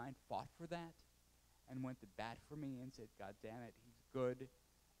friend of mine fought for that and went to bat for me and said, God damn it, he's good.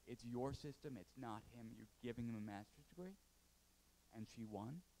 It's your system, it's not him. You're giving him a master's degree. And she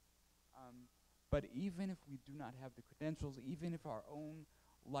won. But even if we do not have the credentials, even if our own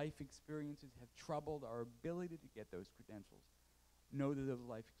life experiences have troubled our ability to get those credentials, know that those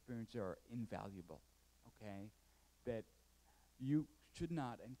life experiences are invaluable, okay? That you should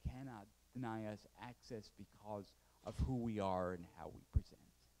not and cannot deny us access because of who we are and how we present.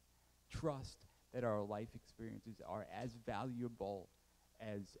 Trust that our life experiences are as valuable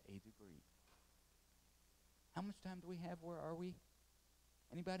as a degree. How much time do we have? Where are we?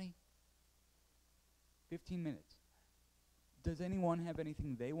 Anybody? 15 minutes. Does anyone have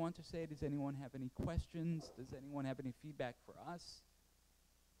anything they want to say? Does anyone have any questions? Does anyone have any feedback for us?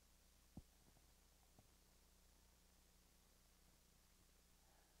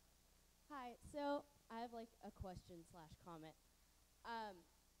 Hi, so I have like a question slash comment.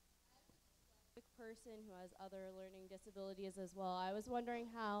 A person who has other learning disabilities as well. I was wondering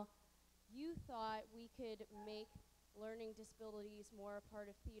how you thought we could make learning disabilities more a part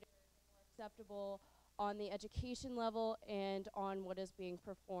of theater, more acceptable on the education level and on what is being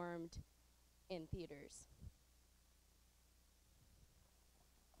performed in theaters.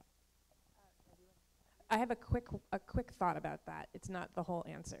 I have a quick thought about that. It's not the whole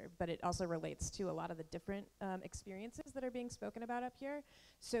answer, but it also relates to a lot of the different experiences that are being spoken about up here.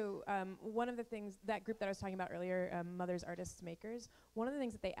 So one of the things, that group that I was talking about earlier, Mothers, Artists, Makers, one of the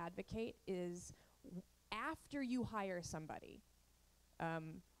things that they advocate is after you hire somebody,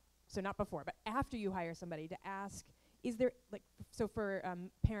 so not before, but after you hire somebody, to ask, is there, like, so for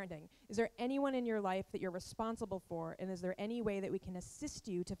parenting, is there anyone in your life that you're responsible for, and is there any way that we can assist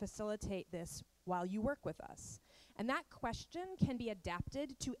you to facilitate this while you work with us? And that question can be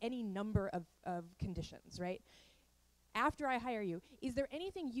adapted to any number of conditions, right? After I hire you, is there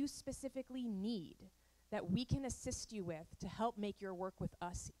anything you specifically need that we can assist you with to help make your work with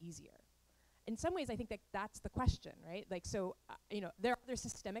us easier? In some ways, I think that that's the question, right? Like, so, you know, there are other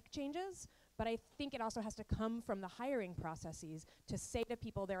systemic changes, but I think it also has to come from the hiring processes to say to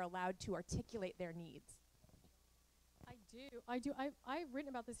people they're allowed to articulate their needs. I do. I've written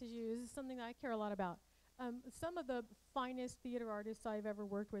about this issue. This is something that I care a lot about. Some of the finest theater artists I've ever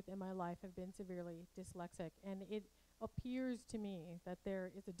worked with in my life have been severely dyslexic, and it appears to me that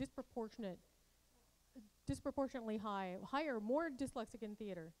there is a disproportionately higher, more dyslexic in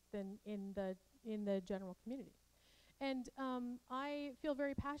theater than in the general community. And I feel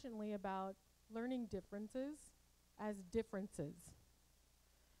very passionately about learning differences as differences.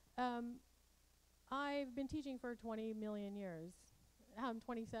 I've been teaching for 20 million years. I'm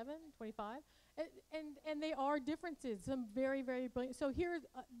 27, 25, and they are differences. Some very, very brilliant. So here's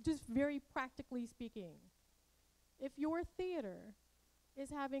just very practically speaking. If your theater is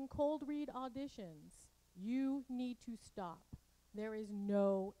having cold read auditions, you need to stop. There is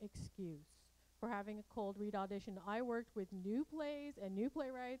no excuse for having a cold read audition. I worked with new plays and new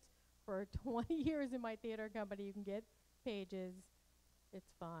playwrights for 20 years in my theater company. You can get pages.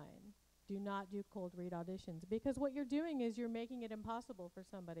 It's fine. Do not do cold read auditions, because what you're doing is you're making it impossible for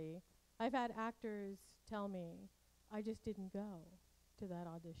somebody. I've had actors tell me, I just didn't go to that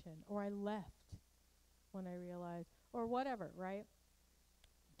audition, or I left when I realized, or whatever, right?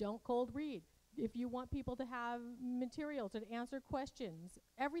 Don't cold read. If you want people to have material to answer questions,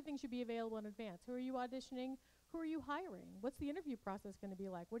 everything should be available in advance. Who are you auditioning? Who are you hiring? What's the interview process going to be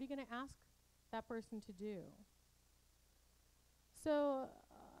like? What are you going to ask that person to do? So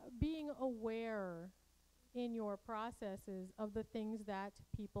being aware in your processes of the things that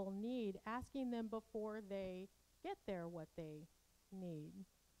people need, asking them before they get there what they need.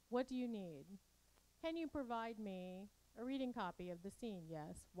 What do you need? Can you provide me a reading copy of the scene?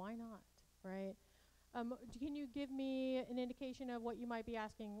 Yes. Why not? Right? Can you give me an indication of what you might be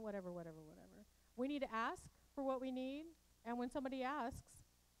asking? Whatever. We need to ask for what we need. And when somebody asks,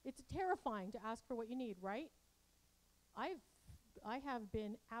 it's terrifying to ask for what you need, right? I have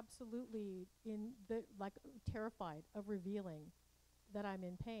been absolutely terrified of revealing that I'm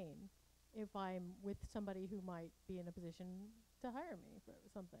in pain if I'm with somebody who might be in a position to hire me for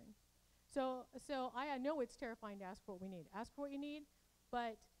something. So I know it's terrifying to ask for what we need. Ask for what you need,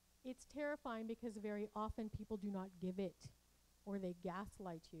 but it's terrifying because very often people do not give it, or they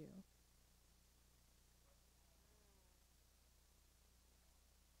gaslight you.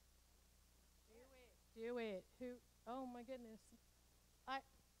 Do it. Who? Oh my goodness. I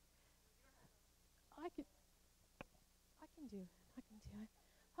can do it. I can do it.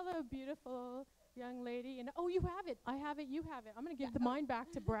 Hello, beautiful young lady. And oh, you have it. I have it. You have it. I'm gonna give the mine back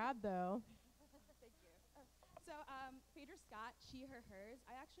to Brad, though. Thank you. So, Phaedra Scott, she, her, hers.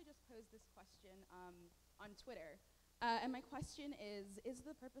 I actually just posed this question on Twitter. And my question is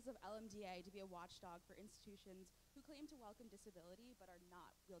the purpose of LMDA to be a watchdog for institutions who claim to welcome disability but are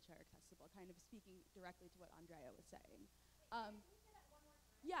not wheelchair accessible, kind of speaking directly to what Andrea was saying.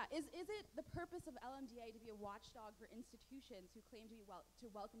 Yeah, is it the purpose of LMDA to be a watchdog for institutions who claim to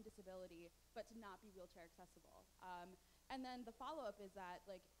welcome disability but to not be wheelchair accessible? And then the follow-up is that,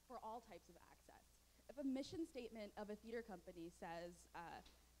 like, for all types of access, if a mission statement of a theater company says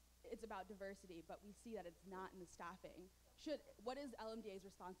it's about diversity, but we see that it's not in the staffing, what is LMDA's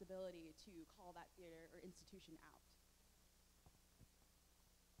responsibility to call that theater or institution out?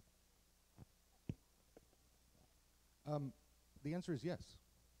 The answer is yes.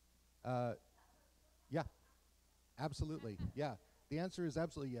 Yeah, absolutely. Yeah, the answer is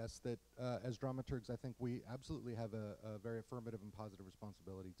absolutely yes, that as dramaturgs, I think we absolutely have a very affirmative and positive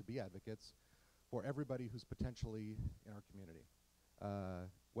responsibility to be advocates for everybody who's potentially in our community,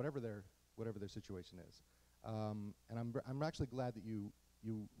 whatever their situation is. And I'm actually glad that you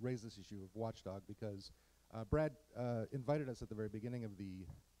raised this issue of watchdog, because Brad invited us at the very beginning of the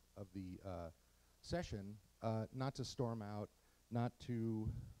session not to storm out, not to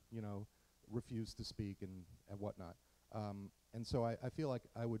refuse to speak and whatnot. And so I feel like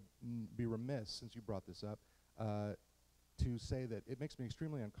I would be remiss, since you brought this up, to say that it makes me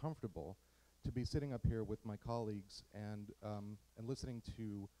extremely uncomfortable to be sitting up here with my colleagues and listening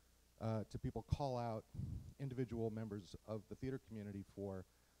to people call out individual members of the theater community for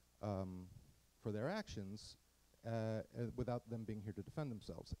their actions without them being here to defend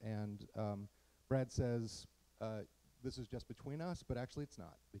themselves. And Brad says this is just between us, but actually it's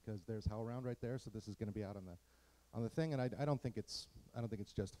not, because there's HowlRound right there, so this is going to be out on the thing, and I don't think it's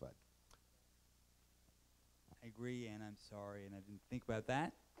justified. I agree, and I'm sorry, and I didn't think about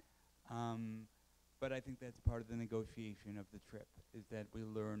that. But I think that's part of the negotiation of the trip, is that we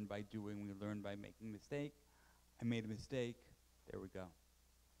learn by doing, we learn by making a mistake. I made a mistake. There we go.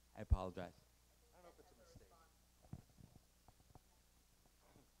 I apologize. I don't know if it's a mistake.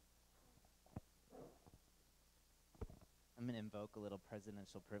 I'm going to invoke a little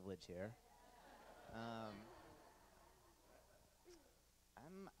presidential privilege here.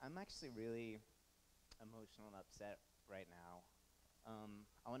 I'm actually really emotional and upset right now.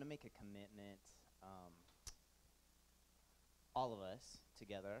 I want to make a commitment, all of us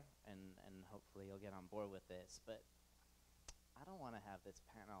together, and hopefully you'll get on board with this, but I don't want to have this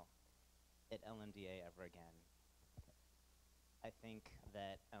panel at LMDA ever again. I think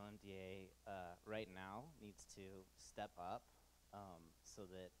that LMDA right now needs to step up so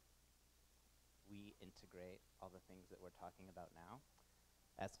that we integrate all the things that we're talking about now.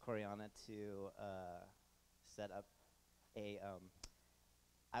 Ask Coriana to set up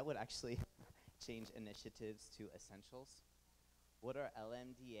I would actually change initiatives to essentials. What are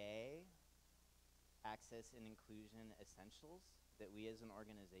LMDA access and inclusion essentials that we as an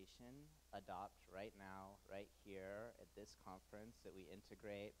organization adopt right now, right here at this conference, that we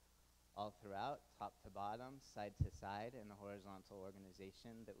integrate all throughout, top to bottom, side to side, in a horizontal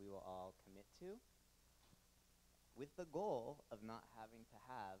organization that we will all commit to, with the goal of not having to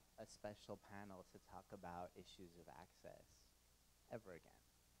have a special panel to talk about issues of access ever again,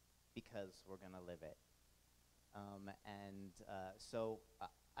 because we're going to live it. So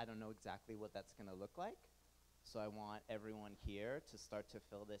I don't know exactly what that's going to look like. So I want everyone here to start to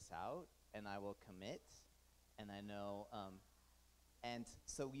fill this out, and I will commit. And I know, and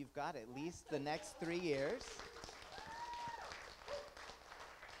so we've got at least the next 3 years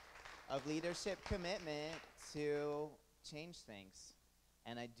of leadership commitment to change things.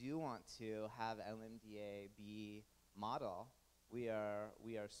 And I do want to have LMDA be model. We are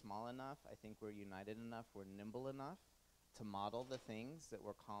small enough, I think we're united enough, we're nimble enough to model the things that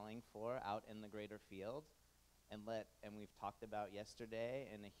we're calling for out in the greater field. and we've talked about yesterday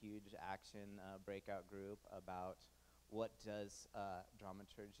in a huge action breakout group about what does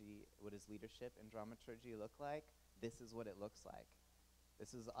dramaturgy, what does leadership in dramaturgy look like? This is what it looks like.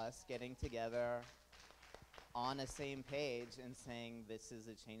 This is us getting together on a same page and saying this is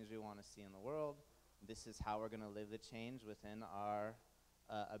the change we want to see in the world. This is how we're going to live the change within our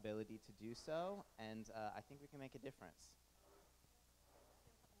ability to do so, and I think we can make a difference.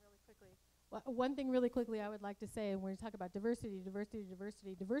 Really quickly. Well, one thing really quickly I would like to say when we talk about diversity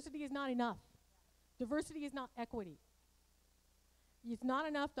is not enough. Diversity is not equity. It's not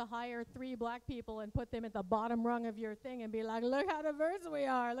enough to hire 3 black people and put them at the bottom rung of your thing and be like, look how diverse we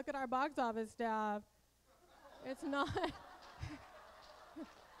are. Look at our box office staff. It's not.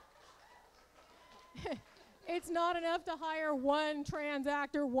 It's not enough to hire one trans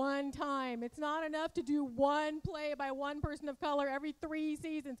actor one time. It's not enough to do one play by one person of color every 3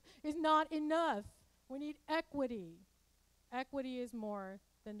 seasons. It's not enough. We need equity. Equity is more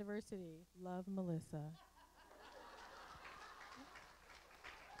than diversity. Love, Melissa.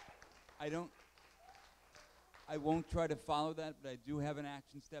 I won't try to follow that, but I do have an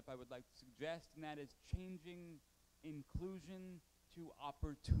action step I would like to suggest, and that is changing inclusion to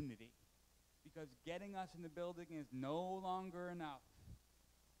opportunity. Because getting us in the building is no longer enough.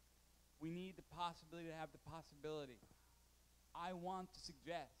 We need the possibility to have the possibility. I want to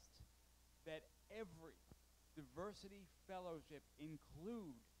suggest that every diversity fellowship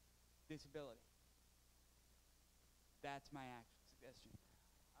include disability. That's my action suggestion.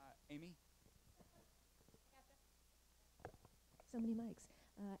 Amy? So many mics.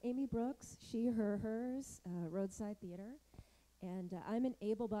 Amy Brooks, she, her, hers, roadside theater. And I'm an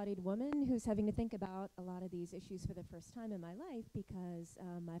able-bodied woman who's having to think about a lot of these issues for the first time in my life because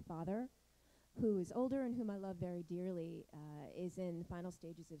my father, who is older and whom I love very dearly, is in the final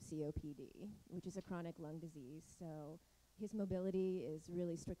stages of COPD, which is a chronic lung disease. So his mobility is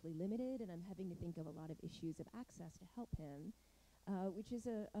really strictly limited, and I'm having to think of a lot of issues of access to help him, which is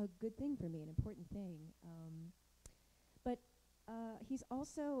a good thing for me, an important thing. But he's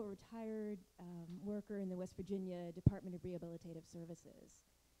also a retired worker in the West Virginia Department of Rehabilitative Services.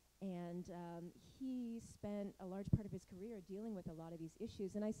 And he spent a large part of his career dealing with a lot of these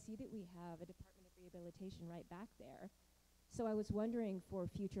issues. And I see that we have a Department of Rehabilitation right back there. So I was wondering for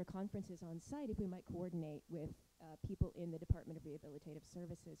future conferences on site if we might coordinate with people in the Department of Rehabilitative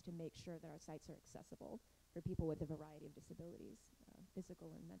Services to make sure that our sites are accessible for people with a variety of disabilities,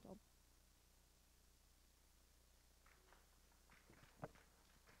 physical and mental.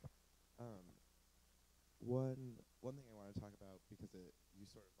 One thing I want to talk about, because you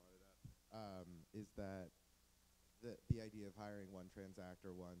sort of brought it up, is that the idea of hiring one trans actor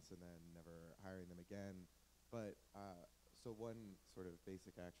once and then never hiring them again. But so one sort of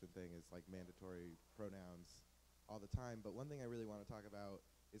basic action thing is like mandatory pronouns all the time. But one thing I really want to talk about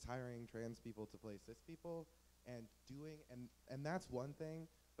is hiring trans people to play cis people and doing, and that's one thing.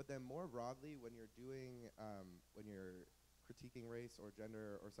 But then more broadly, when you're doing, when you're critiquing race or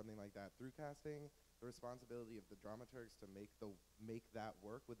gender or something like that through casting, the responsibility of the dramaturgs to make that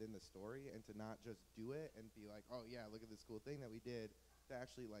work within the story and to not just do it and be like, oh yeah, look at this cool thing that we did, to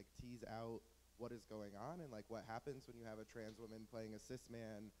actually like tease out what is going on and like what happens when you have a trans woman playing a cis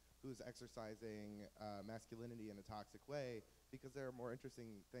man who's exercising masculinity in a toxic way, because there are more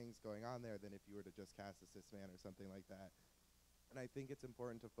interesting things going on there than if you were to just cast a cis man or something like that. And I think it's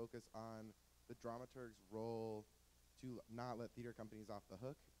important to focus on the dramaturg's role to not let theater companies off the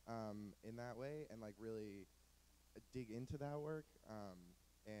hook in that way, and like really dig into that work.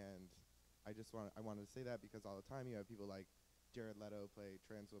 And I wanted to say that because all the time you have people like Jared Leto play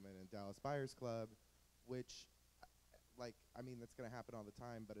trans women in Dallas Buyers Club, which, like, I mean, that's going to happen all the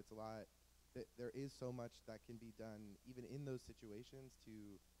time, but it's a lot. There is so much that can be done even in those situations to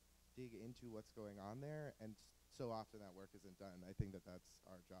dig into what's going on there, and so often that work isn't done. I think that that's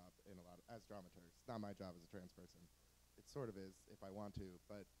our job in a lot of, as dramaturgs. It's not my job as a trans person. It sort of is if I want to,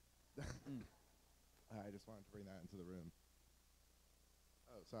 but I just wanted to bring that into the room.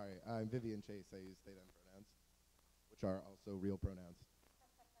 Oh, sorry. I'm Vivian Chase. I use they, them pronouns, which are also real pronouns.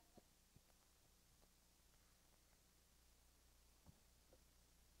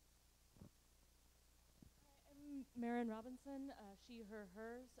 I'm Marin Robinson, she, her,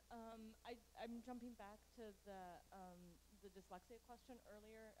 hers. I'm jumping back to the dyslexia question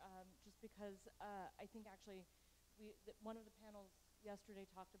earlier, just because I think actually one of the panels yesterday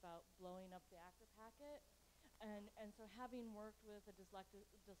talked about blowing up the actor packet, and so having worked with a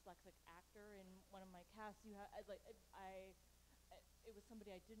dyslexic actor in one of my casts, it was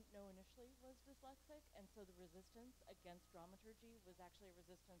somebody I didn't know initially was dyslexic, and so the resistance against dramaturgy was actually a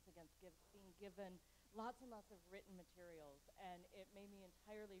resistance against being given lots and lots of written materials, and it made me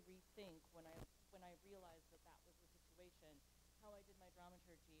entirely rethink when I realized that that was the situation, how I did my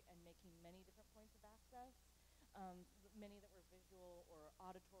dramaturgy and making many different points of access, many that were visual or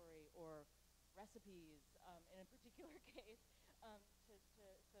auditory or recipes in a particular case.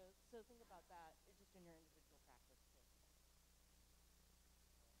 So think about that just in your individual practice too.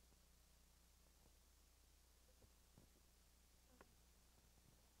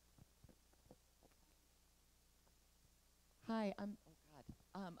 Hi, I'm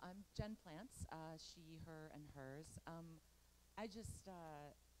Jen Plants, she, her, and hers.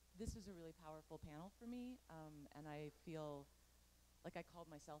 This was a really powerful panel for me, and I feel like I called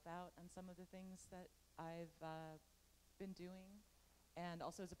myself out on some of the things that I've been doing. And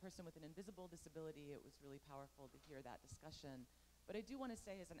also as a person with an invisible disability, it was really powerful to hear that discussion. But I do want to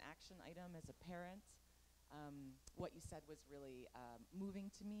say as an action item, as a parent, what you said was really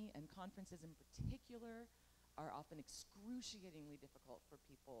moving to me, and conferences in particular are often excruciatingly difficult for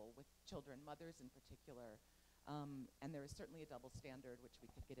people with children, mothers in particular. And there is certainly a double standard, which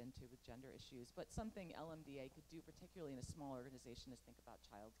we could get into with gender issues, but something LMDA could do, particularly in a small organization, is think about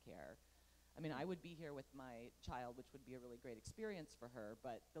childcare. I mean, I would be here with my child, which would be a really great experience for her,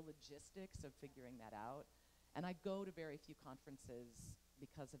 but the logistics of figuring that out, and I go to very few conferences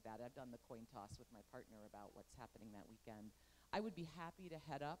because of that. I've done the coin toss with my partner about what's happening that weekend. I would be happy to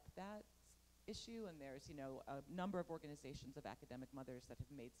head up that issue, and there's, you know, a number of organizations of academic mothers that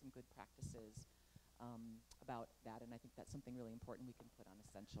have made some good practices about that, and I think that's something really important we can put on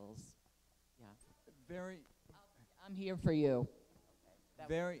Essentials. Yeah. I'm here for you.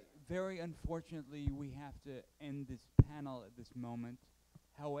 Okay, very unfortunately, we have to end this panel at this moment.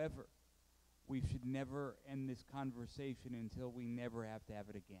 However, we should never end this conversation until we never have to have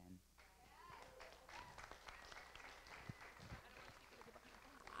it again.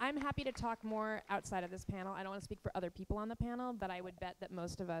 I'm happy to talk more outside of this panel. I don't want to speak for other people on the panel, but I would bet that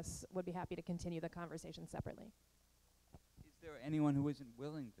most of us would be happy to continue the conversation separately. Is there anyone who isn't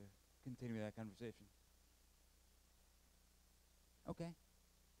willing to continue that conversation? Okay,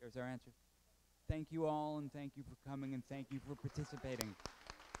 there's our answer. Thank you all, and thank you for coming, and thank you for participating.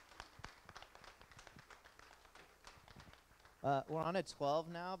 We're on at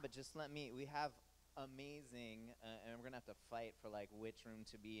 12 now, but just we have amazing, and we're gonna have to fight for like which room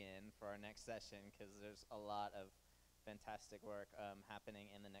to be in for our next session, because there's a lot of fantastic work happening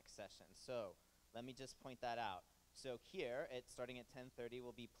in the next session. So let me just point that out. So here, starting at 10:30,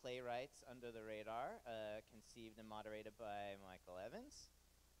 will be Playwrights Under the Radar, conceived and moderated by Michael Evans.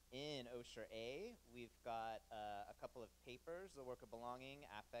 In Osher A, we've got a couple of papers, The Work of Belonging,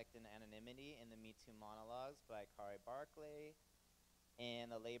 Affect and Anonymity in the Me Too Monologues by Kari Berkeley,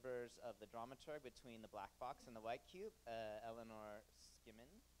 and The Labors of the Dramaturg Between the Black Box and the White Cube, Eleanor Skimen,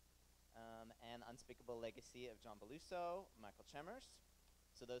 and Unspeakable Legacy of John Beluso, Michael Chemers.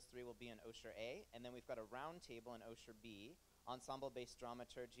 So those three will be in Osher A. And then we've got a round table in Osher B, Ensemble-Based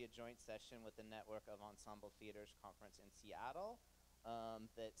Dramaturgy, a joint session with the Network of Ensemble Theaters Conference in Seattle,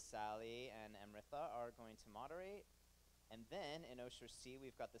 that Sally and Amritha are going to moderate. And then in Osher C,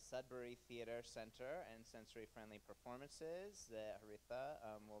 we've got the Sudbury Theater Center and Sensory-Friendly Performances that Haritha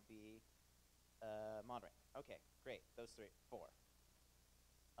will be moderating. Okay, great. Those three. 4.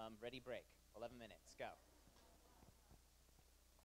 Ready, break. 11 minutes.